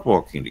 we're not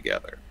walking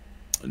together.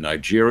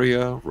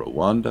 Nigeria,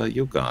 Rwanda,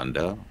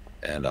 Uganda,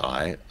 and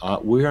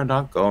we are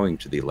not going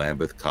to the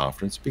Lambeth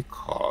Conference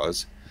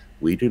because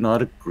we do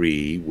not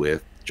agree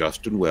with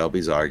Justin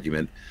Welby's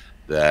argument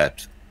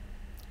that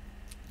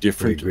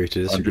different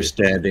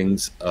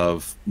understandings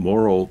of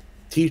moral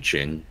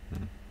teaching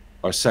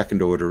are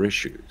second-order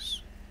issues.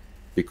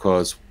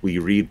 Because we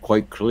read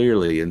quite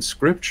clearly in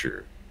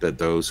Scripture that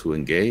those who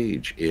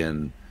engage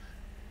in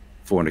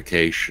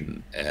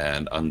fornication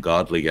and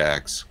ungodly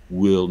acts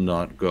will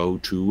not go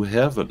to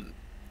heaven.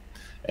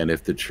 And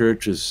if the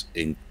church is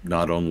if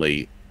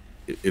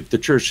the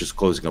church is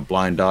closing a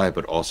blind eye,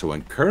 but also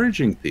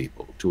encouraging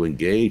people to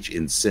engage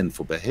in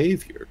sinful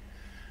behavior,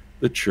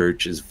 the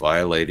church is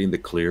violating the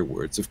clear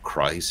words of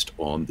Christ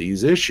on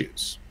these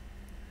issues.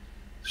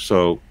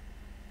 So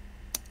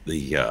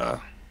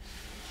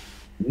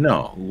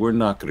no, we're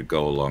not going to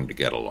go along to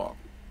get along.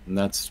 And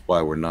that's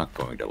why we're not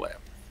going to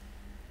Lambeth.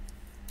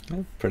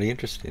 Oh, pretty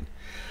interesting.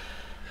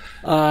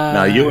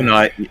 Now, you and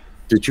I,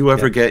 did you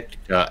ever get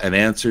an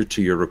answer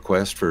to your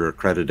request for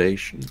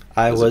accreditation?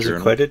 I was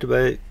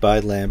accredited by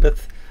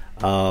Lambeth,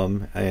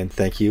 and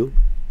thank you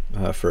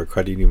for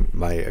accrediting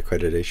my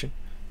accreditation,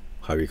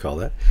 however you call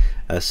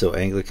that. So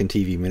Anglican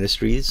TV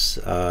Ministries,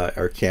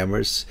 our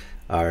cameras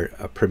are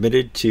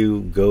permitted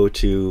to go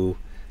to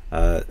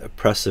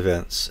press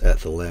events at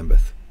the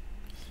Lambeth.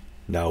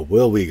 Now,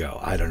 will we go?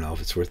 I don't know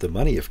if it's worth the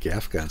money if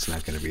GAFCON's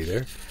not going to be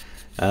there.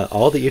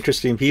 All the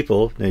interesting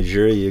people,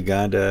 Nigeria,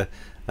 Uganda,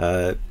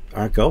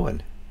 aren't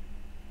going.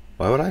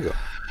 Why would I go?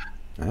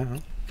 I don't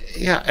know.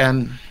 Yeah,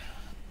 and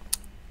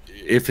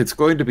if it's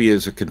going to be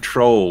as a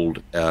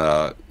controlled,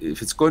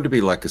 if it's going to be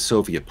like a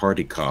Soviet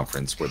party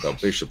conference where the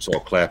bishops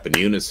all clap in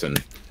unison,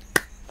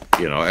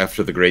 you know,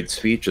 after the great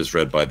speech is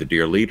read by the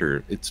dear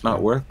leader, it's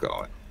not worth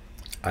going.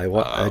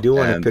 I do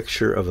want a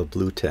picture of a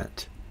blue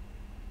tent.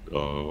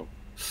 Oh,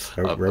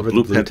 a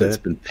blue tent that's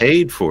been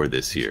paid for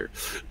this year,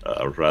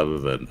 rather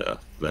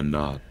than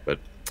not. But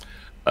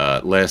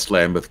last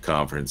Lambeth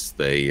conference,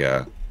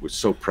 they were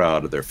so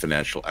proud of their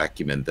financial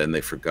acumen. Then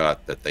they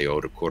forgot that they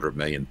owed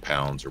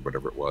 £250,000 or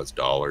whatever it was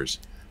dollars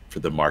for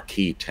the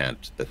marquee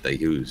tent that they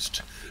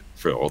used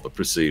for all the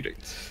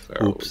proceedings. So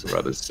it was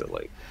rather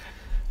silly.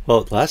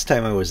 Well, last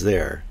time I was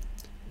there,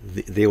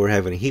 they were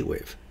having a heat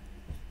wave.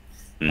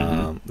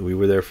 We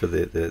were there for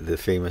the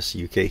famous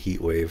UK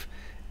heat wave,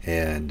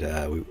 and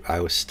I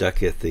was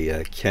stuck at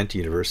the Kent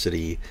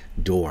University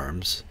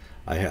dorms.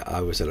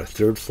 I was at a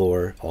third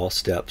floor, all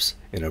steps,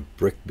 in a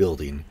brick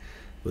building.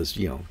 It was,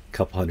 you know, a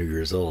couple hundred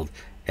years old,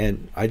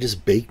 and I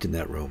just baked in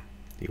that room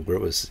where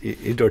it was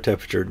indoor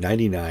temperature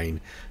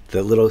 99.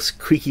 The little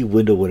creaky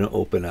window wouldn't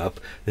open up.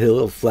 The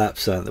little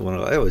flaps on the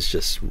window. It was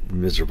just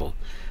miserable.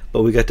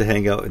 But we got to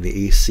hang out in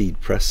the AC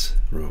press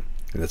room,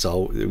 and that's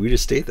all. We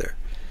just stayed there.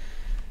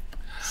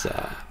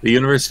 So the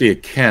University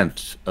of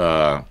Kent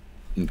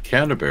in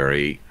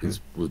Canterbury was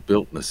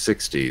built in the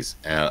 60s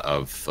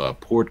of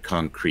poured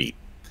concrete,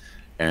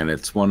 and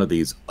it's one of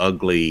these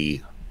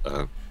ugly.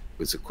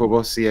 Was it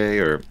Corbusier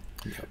or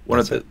one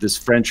of this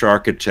French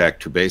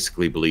architect who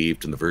basically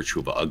believed in the virtue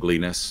of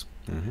ugliness?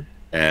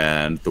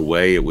 And the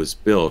way it was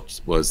built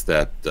was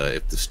that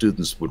if the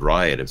students would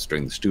riot, it was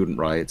during the student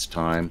riots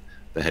time,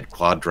 they had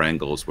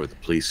quadrangles where the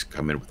police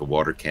come in with the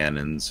water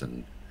cannons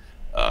and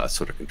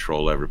sort of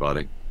control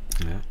everybody.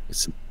 Yeah.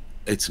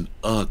 It's an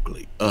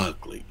ugly,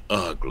 ugly,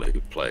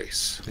 ugly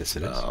place. Yes,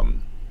 it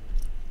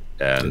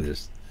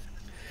is.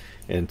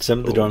 And some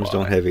of the dorms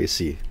don't have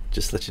AC,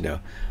 just to let you know.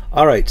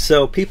 All right,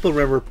 so people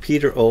remember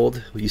Peter Old,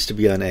 who used to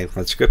be on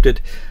Anglican Unscripted.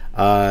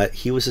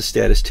 He was a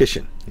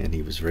statistician, and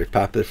he was very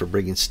popular for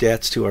bringing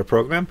stats to our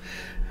program.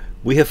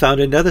 We have found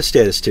another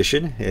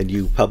statistician, and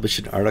you published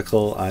an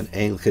article on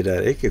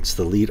Anglican.ink. It's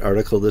the lead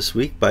article this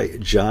week by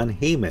John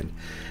Heyman.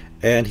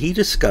 And he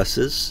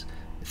discusses,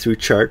 through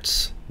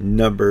charts,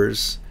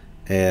 numbers,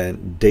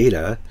 and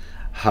data,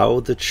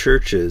 how the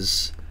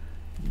churches,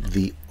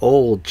 the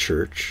old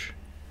church,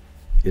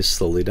 is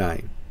slowly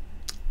dying.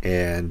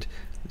 And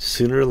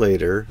sooner or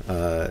later,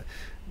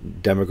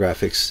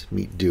 demographics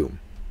meet doom.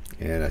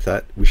 And I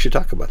thought we should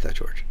talk about that,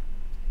 George.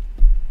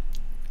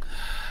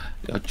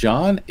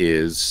 John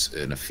is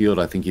in a field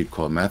I think you'd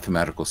call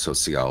mathematical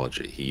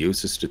sociology. He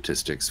uses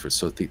statistics for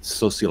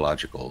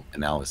sociological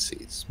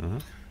analyses.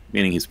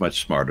 meaning he's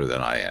much smarter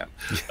than I am.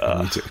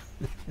 Me too.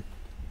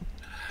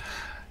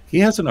 He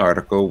has an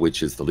article,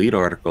 which is the lead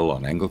article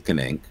on Anglican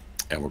Inc.,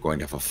 and we're going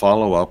to have a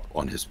follow-up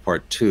on his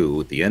part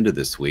 2 at the end of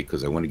this week,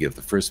 because I want to give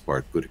the first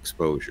part good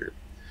exposure,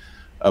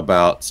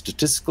 about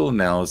statistical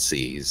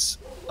analyses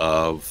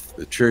of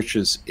the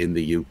churches in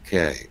the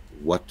UK.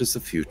 What does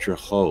the future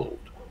hold?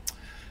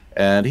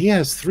 And he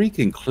has 3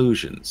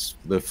 conclusions.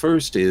 The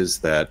first is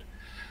that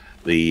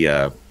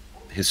the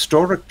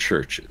historic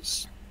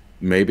churches,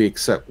 maybe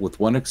except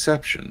with one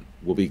exception,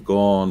 will be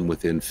gone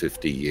within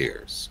 50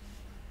 years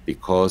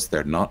because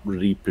they're not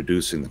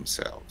reproducing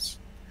themselves.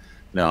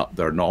 Now,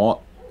 they're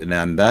not,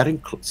 and that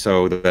includes,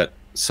 so that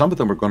some of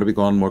them are going to be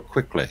gone more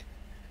quickly.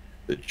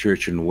 The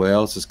Church in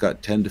Wales has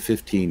got 10 to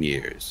 15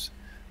 years.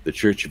 The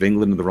Church of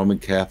England and the Roman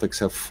Catholics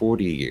have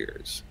 40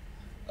 years.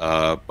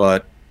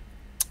 But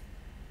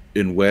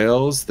in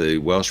Wales, the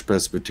Welsh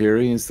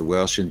Presbyterians, the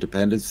Welsh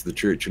Independents, the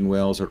Church in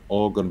Wales are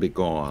all going to be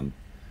gone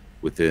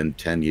within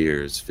 10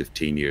 years,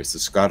 15 years. The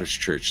Scottish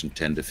Church in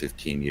 10 to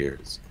 15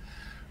 years.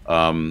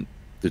 The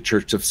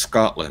Church of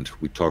Scotland,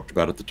 we talked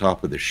about at the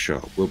top of this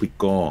show, will be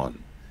gone.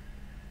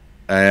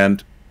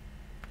 But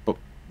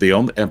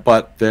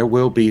there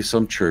will be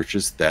some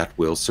churches that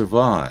will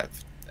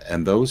survive,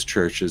 and those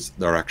churches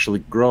are actually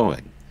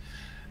growing.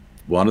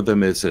 One of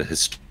them is a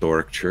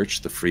historic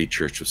church, the Free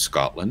Church of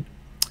Scotland,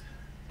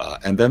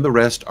 and then the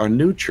rest are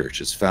new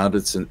churches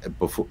founded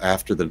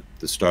after the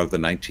start of the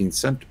 19th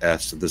century,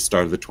 after the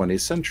start of the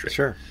 20th century.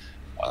 Sure.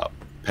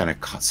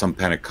 Some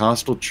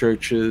Pentecostal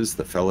churches,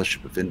 the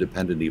Fellowship of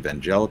Independent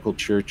Evangelical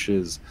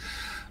Churches,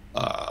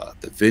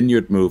 the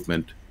Vineyard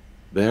Movement,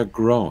 they're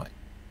growing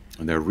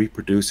and they're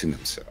reproducing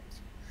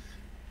themselves.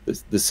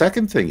 The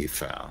second thing he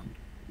found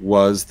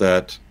was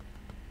that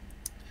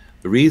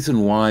the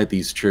reason why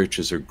these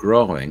churches are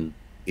growing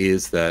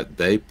is that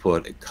they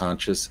put a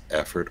conscious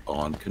effort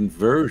on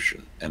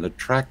conversion and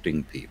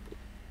attracting people,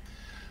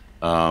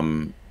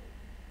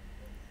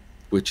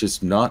 which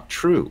is not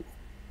true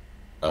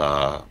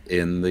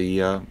in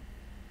the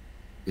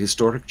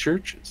historic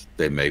churches.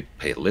 They may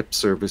pay lip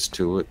service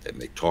to it, they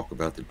may talk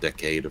about the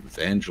decade of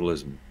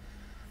evangelism,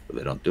 but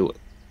they don't do it.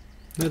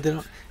 No, they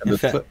don't. In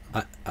fact,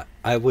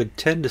 I would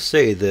tend to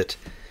say that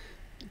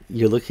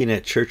you're looking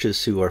at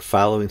churches who are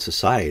following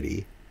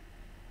society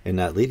and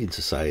not leading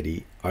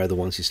society are the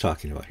ones he's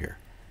talking about here.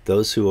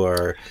 Those who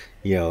are,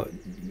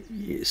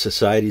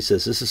 society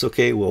says this is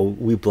okay, well,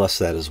 we bless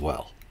that as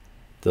well.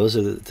 Those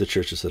are the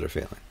churches that are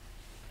failing.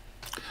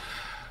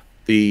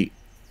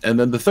 And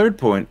then the third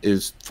point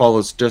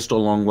follows just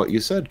along what you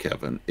said,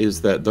 Kevin,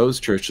 is that those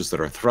churches that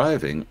are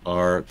thriving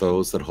are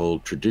those that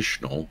hold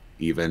traditional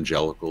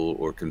evangelical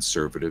or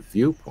conservative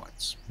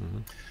viewpoints.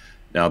 Mm-hmm.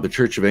 Now, the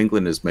Church of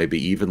England is maybe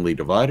evenly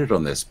divided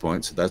on this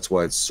point, so that's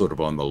why it's sort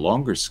of on the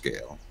longer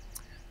scale,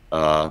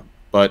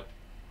 but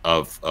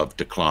of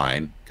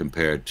decline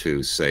compared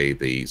to, say,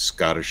 the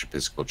Scottish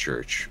Episcopal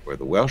Church or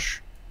the Welsh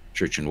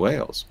Church in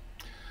Wales.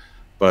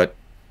 But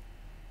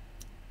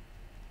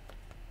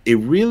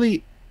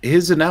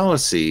his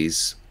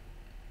analyses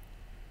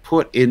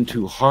put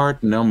into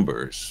hard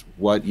numbers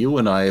what you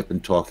and I have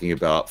been talking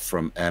about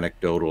from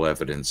anecdotal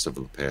evidence of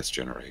the past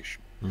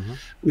generation. Mm-hmm.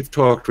 We've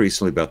talked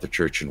recently about the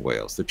Church in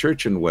Wales. The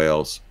Church in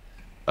Wales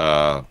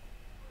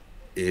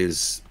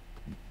its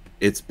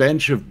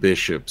bench of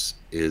bishops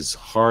is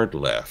hard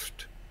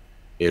left.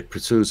 It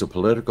pursues a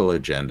political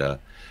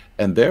agenda,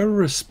 and their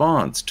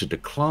response to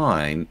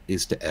decline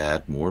is to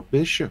add more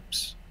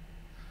bishops.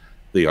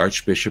 The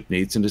archbishop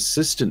needs an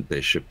assistant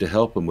bishop to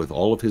help him with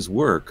all of his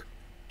work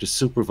to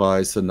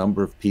supervise the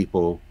number of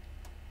people,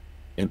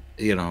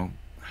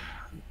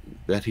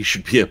 that he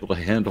should be able to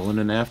handle in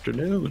an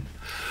afternoon.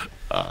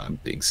 I'm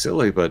being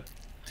silly, but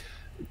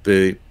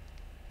the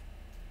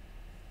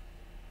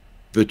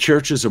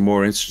churches are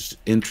more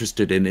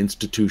interested in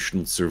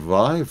institutional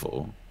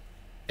survival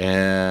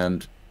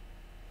and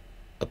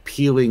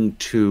appealing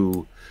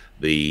to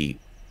the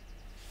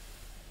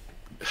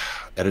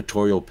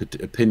editorial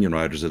opinion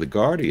writers of The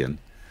Guardian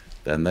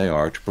than they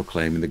are to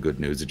proclaiming the good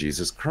news of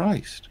Jesus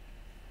Christ.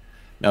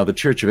 Now, the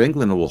Church of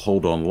England will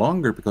hold on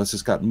longer because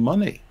it's got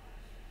money.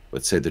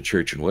 But say the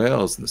Church in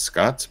Wales and the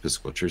Scots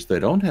Episcopal Church, they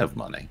don't have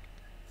money.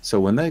 So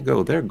when they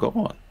go, they're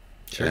gone.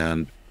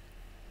 Sure.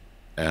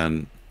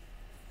 And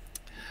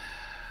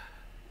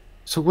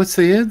so what's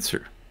the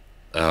answer?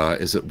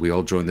 Is it we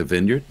all join the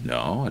Vineyard?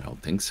 No, I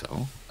don't think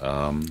so.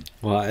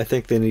 Well, I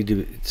think they need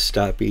to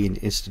stop being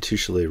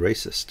institutionally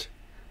racist.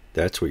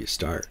 That's where you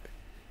start,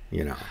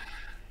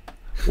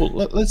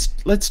 Well,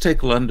 let's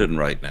take London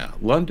right now.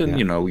 London,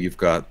 yeah. You've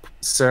got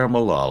Sarah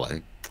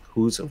Mullally,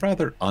 who's a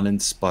rather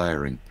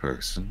uninspiring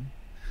person.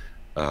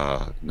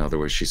 In other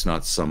words, she's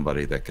not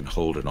somebody that can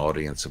hold an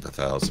audience of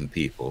 1,000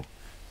 people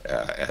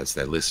as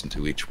they listen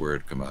to each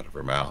word come out of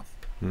her mouth.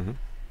 Mm-hmm.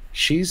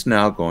 She's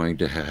now going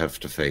to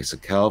have to face a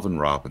Calvin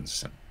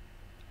Robinson,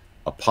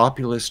 a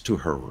populist to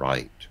her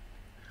right.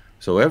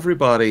 So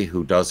everybody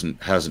who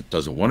doesn't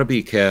want to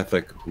be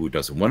Catholic, who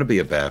doesn't want to be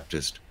a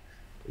Baptist,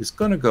 is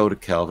going to go to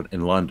Calvin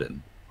in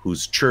London,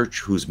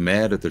 who's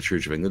mad at the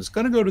Church of England is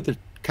going to go to the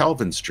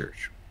Calvin's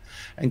church.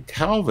 And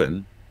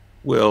Calvin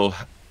will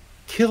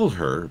kill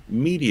her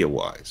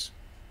media-wise.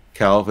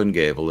 Calvin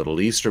gave a little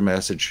Easter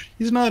message.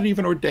 He's not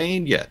even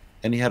ordained yet.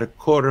 And he had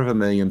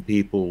 250,000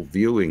 people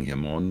viewing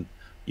him on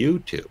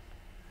YouTube.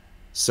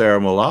 Sarah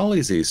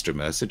Mullally's Easter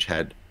message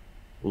had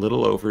a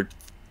little over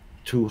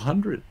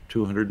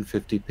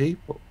 250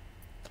 people.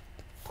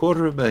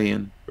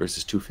 250,000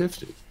 versus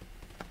 250.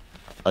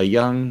 A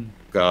young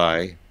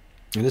guy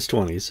in his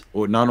 20s,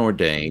 or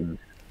non-ordained,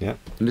 yeah,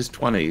 in his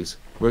 20s,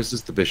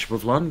 versus the Bishop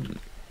of London.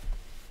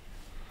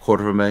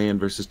 250,000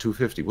 versus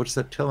 250. What is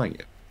that telling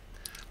you?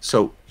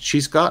 So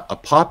she's got a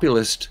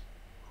populist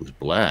who's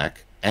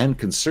black and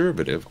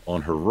conservative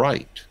on her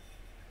right.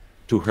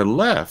 To her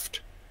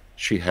left,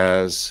 she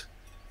has,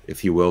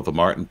 if you will, the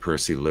Martin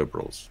Percy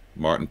liberals.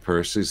 Martin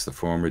Percy is the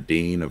former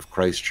dean of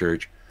Christ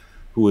Church,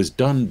 who was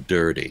done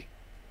dirty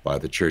by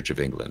the Church of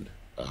England.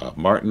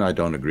 Martin, I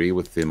don't agree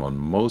with him on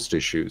most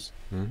issues,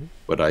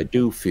 but I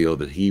do feel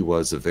that he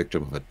was a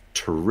victim of a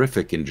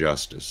terrific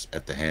injustice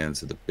at the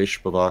hands of the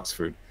Bishop of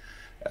Oxford,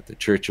 at the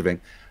Church of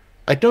England.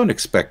 I don't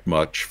expect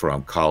much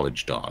from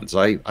college dons.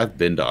 I've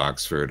been to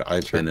Oxford.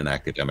 I've been in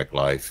academic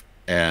life,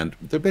 and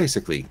they're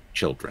basically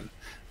children.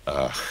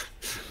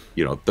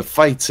 You know, the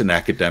fights in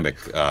academic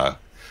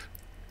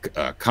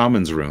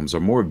commons rooms are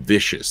more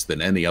vicious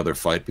than any other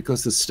fight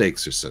because the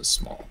stakes are so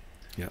small.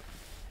 Yeah.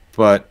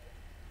 But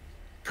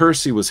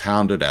Percy was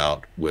hounded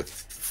out with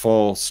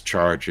false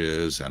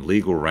charges and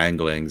legal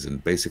wranglings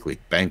and basically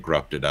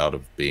bankrupted out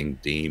of being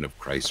dean of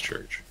Christ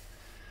Church.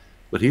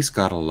 But he's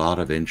got a lot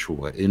of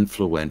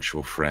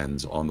influential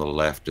friends on the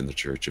left in the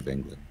Church of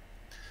England.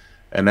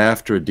 And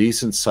after a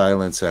decent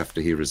silence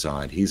after he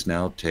resigned, he's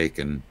now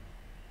taken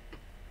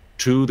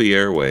to the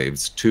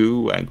airwaves,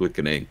 to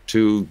Anglican Inc.,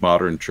 to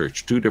Modern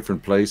Church, 2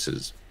 different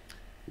places,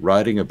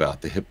 writing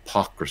about the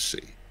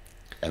hypocrisy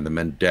and the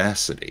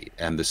mendacity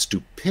and the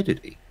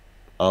stupidity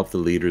of the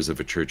leaders of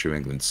the Church of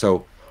England.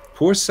 So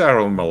poor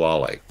Sarah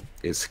Mullally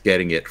is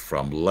getting it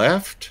from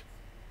left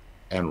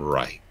and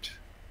right.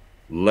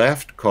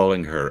 Left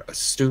calling her a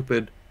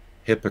stupid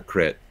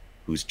hypocrite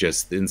who's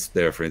just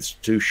there for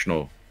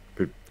institutional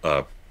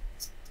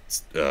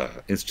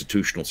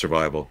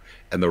survival,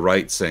 and the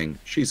right saying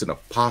she's an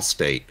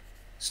apostate,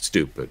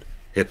 stupid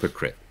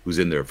hypocrite who's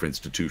in there for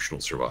institutional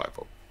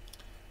survival.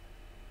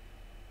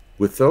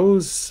 With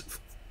those,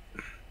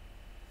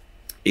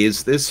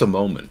 is this a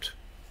moment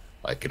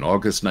like in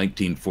August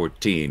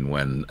 1914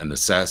 when an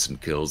assassin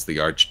kills the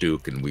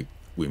Archduke and we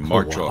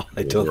march off?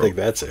 I don't think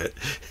that's it.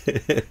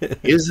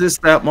 Is this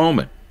that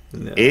moment?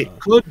 No. It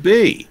could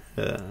be.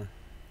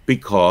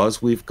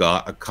 Because we've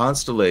got a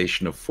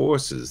constellation of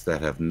forces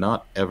that have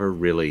not ever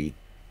really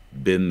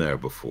been there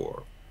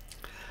before.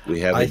 We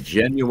have a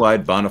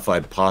genuine, bona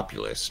fide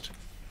populist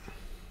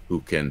who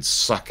can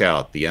suck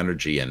out the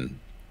energy and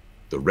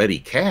the ready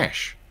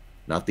cash,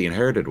 not the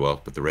inherited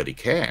wealth, but the ready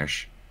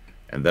cash.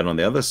 And then on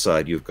the other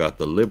side, you've got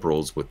the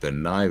liberals with their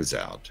knives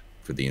out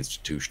for the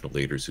institutional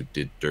leaders who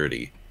did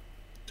dirty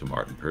to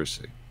Martin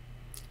Percy.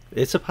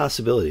 It's a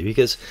possibility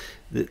because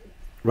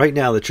right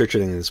now the Church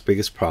of England's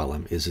biggest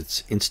problem is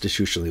it's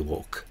institutionally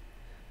woke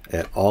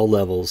at all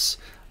levels.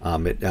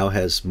 It now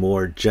has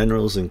more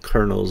generals and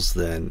colonels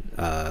than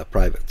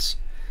privates,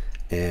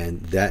 and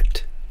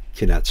that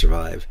cannot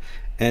survive.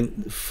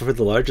 And for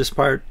the largest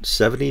part,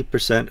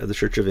 70% of the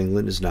Church of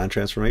England is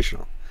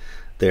non-transformational.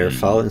 They're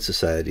following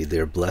society.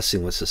 They're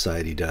blessing what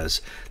society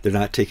does. They're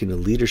not taking a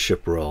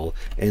leadership role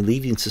and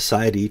leading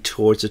society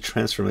towards a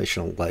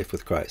transformational life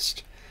with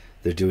Christ.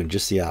 They're doing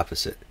just the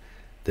opposite.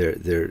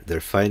 They're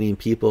finding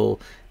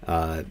people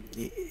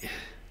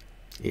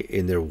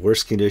in their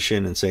worst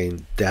condition and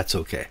saying that's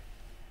okay,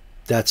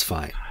 that's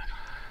fine.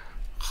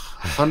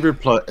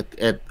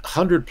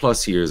 100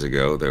 plus years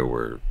ago, there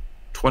were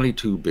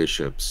 22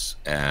 bishops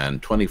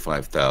and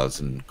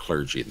 25,000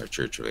 clergy in the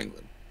Church of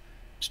England.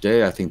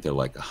 Today, I think they're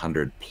like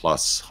 100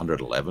 plus,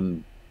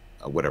 111,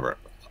 whatever.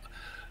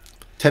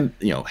 10,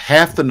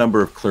 half the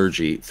number of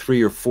clergy,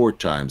 3 or 4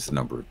 times the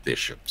number of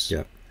bishops.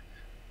 Yep.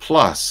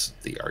 Plus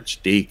the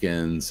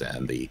archdeacons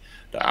and the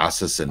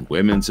diocesan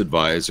women's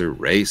advisor,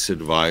 race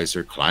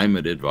advisor,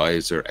 climate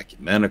advisor,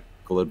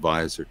 ecumenical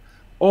advisor,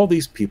 all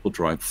these people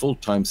drawing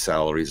full-time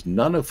salaries,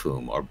 none of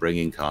whom are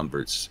bringing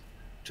converts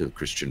to the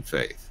Christian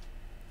faith.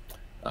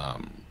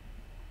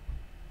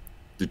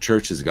 The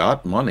church has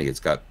got money. It's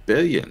got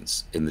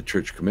billions in the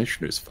church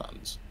commissioners'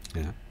 funds.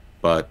 Yeah.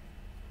 But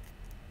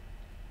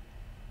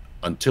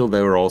until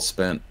they were all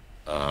spent,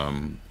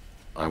 I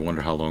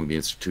wonder how long the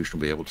institution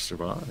will be able to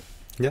survive.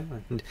 Yeah.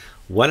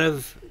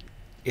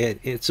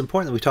 It's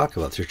important that we talk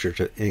about the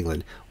Church of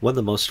England. One of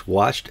the most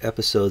watched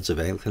episodes of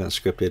Anglican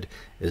Unscripted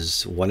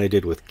is one I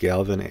did with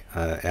Galvin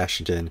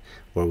Ashington,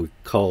 where we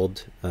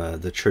called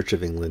the Church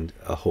of England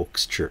a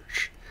hoax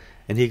church.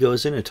 And he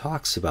goes in and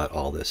talks about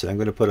all it's, and I'm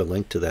going to put a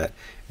link to that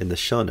in the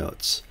show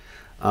notes.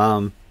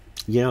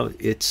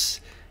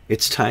 It's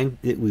It's time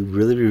that we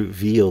really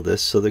reveal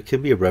this, so there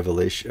can be a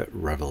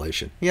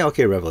revelation. Yeah,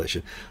 okay,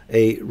 revelation.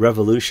 A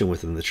revolution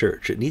within the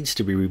church. It needs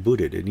to be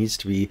rebooted. It needs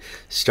to be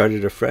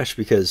started afresh,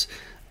 because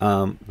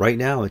right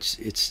now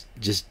it's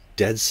just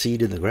dead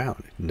seed in the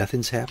ground.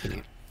 Nothing's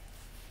happening.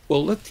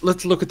 Well,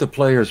 let's look at the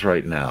players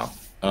right now.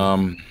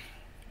 The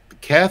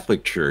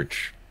Catholic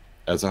Church,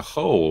 as a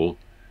whole,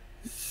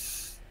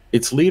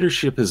 its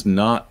leadership is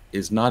not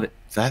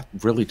that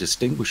really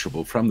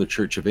distinguishable from the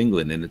Church of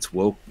England in its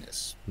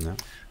wokeness. No.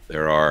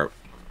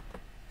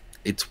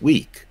 It's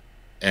weak,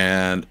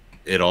 and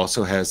it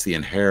also has the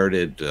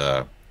inherited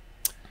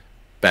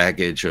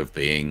baggage of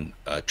being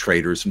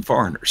traders and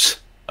foreigners.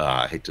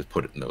 I hate to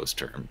put it in those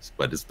terms,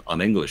 but it's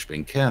un-English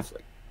being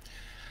Catholic.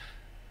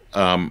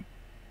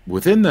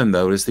 Within them,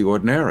 though, is the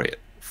ordinariate,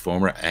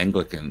 former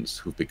Anglicans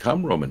who've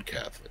become Roman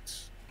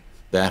Catholics,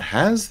 that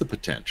has the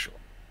potential,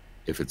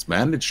 if it's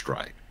managed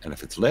right and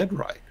if it's led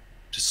right,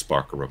 to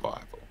spark a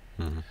revival.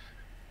 Mm-hmm.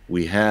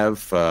 We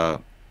have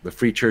the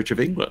Free Church of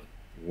England.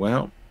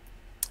 Well,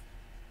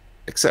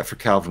 except for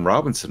Calvin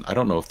Robinson, I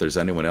don't know if there's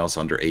anyone else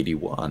under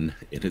 81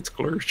 in its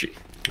clergy.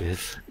 It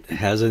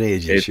has an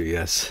age issue,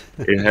 yes.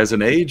 It has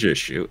an age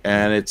issue,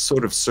 and it's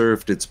sort of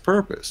served its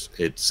purpose.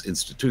 Its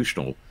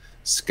institutional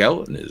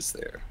skeleton is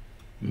there.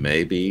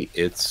 Maybe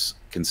it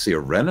can see a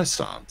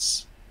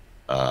renaissance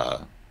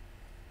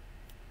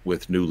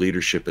with new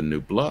leadership and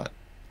new blood.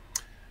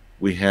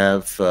 We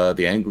have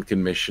the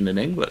Anglican mission in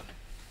England.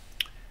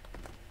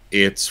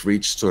 It's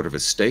reached sort of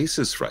a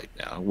stasis right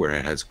now where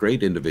it has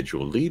great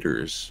individual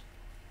leaders,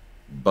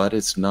 but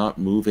it's not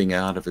moving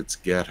out of its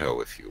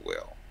ghetto, if you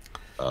will.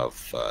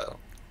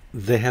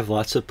 They have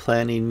lots of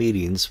planning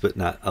meetings, but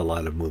not a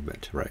lot of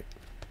movement, right?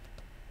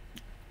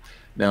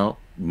 Now,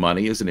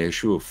 money is an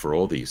issue for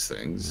all these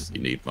things. Mm-hmm.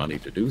 You need money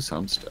to do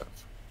some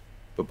stuff.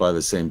 But by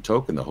the same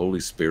token, the Holy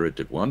Spirit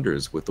did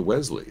wonders with the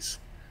Wesleys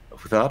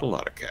without a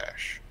lot of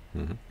cash.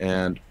 Mm-hmm.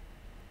 And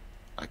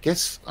I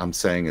guess I'm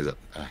saying is that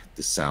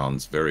this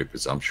sounds very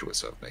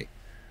presumptuous of me,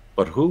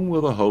 but whom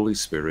will the Holy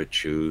Spirit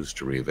choose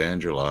to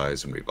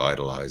re-evangelize and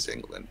revitalize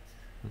England?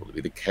 Will it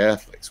be the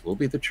Catholics? Will it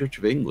be the Church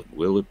of England?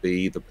 Will it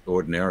be the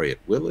Ordinariate?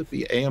 Will it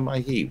be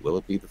AMIE? Will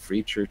it be the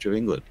Free Church of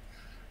England?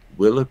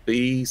 Will it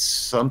be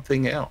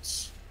something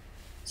else?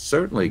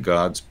 Certainly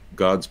God's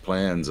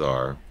plans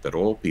are that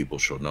all people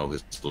shall know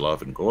his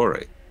love and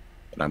glory.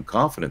 And I'm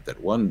confident that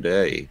one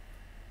day,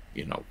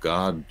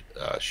 God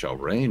shall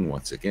reign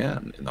once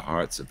again in the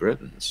hearts of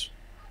Britons.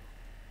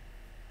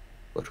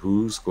 But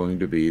who's going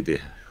to be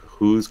the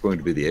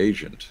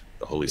agent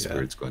the Holy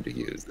Spirit's going to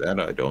use? That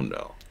I don't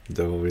know.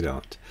 No, we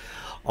don't.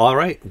 All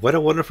right. What a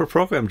wonderful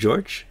program,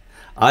 George.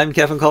 I'm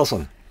Kevin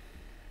Coulson.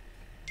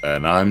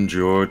 And I'm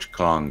George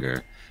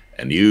Conger.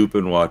 And you've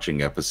been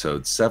watching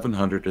episode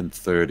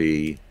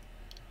 733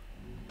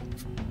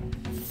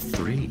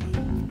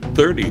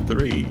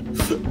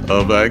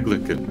 of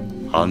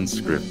Anglican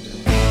Unscripted.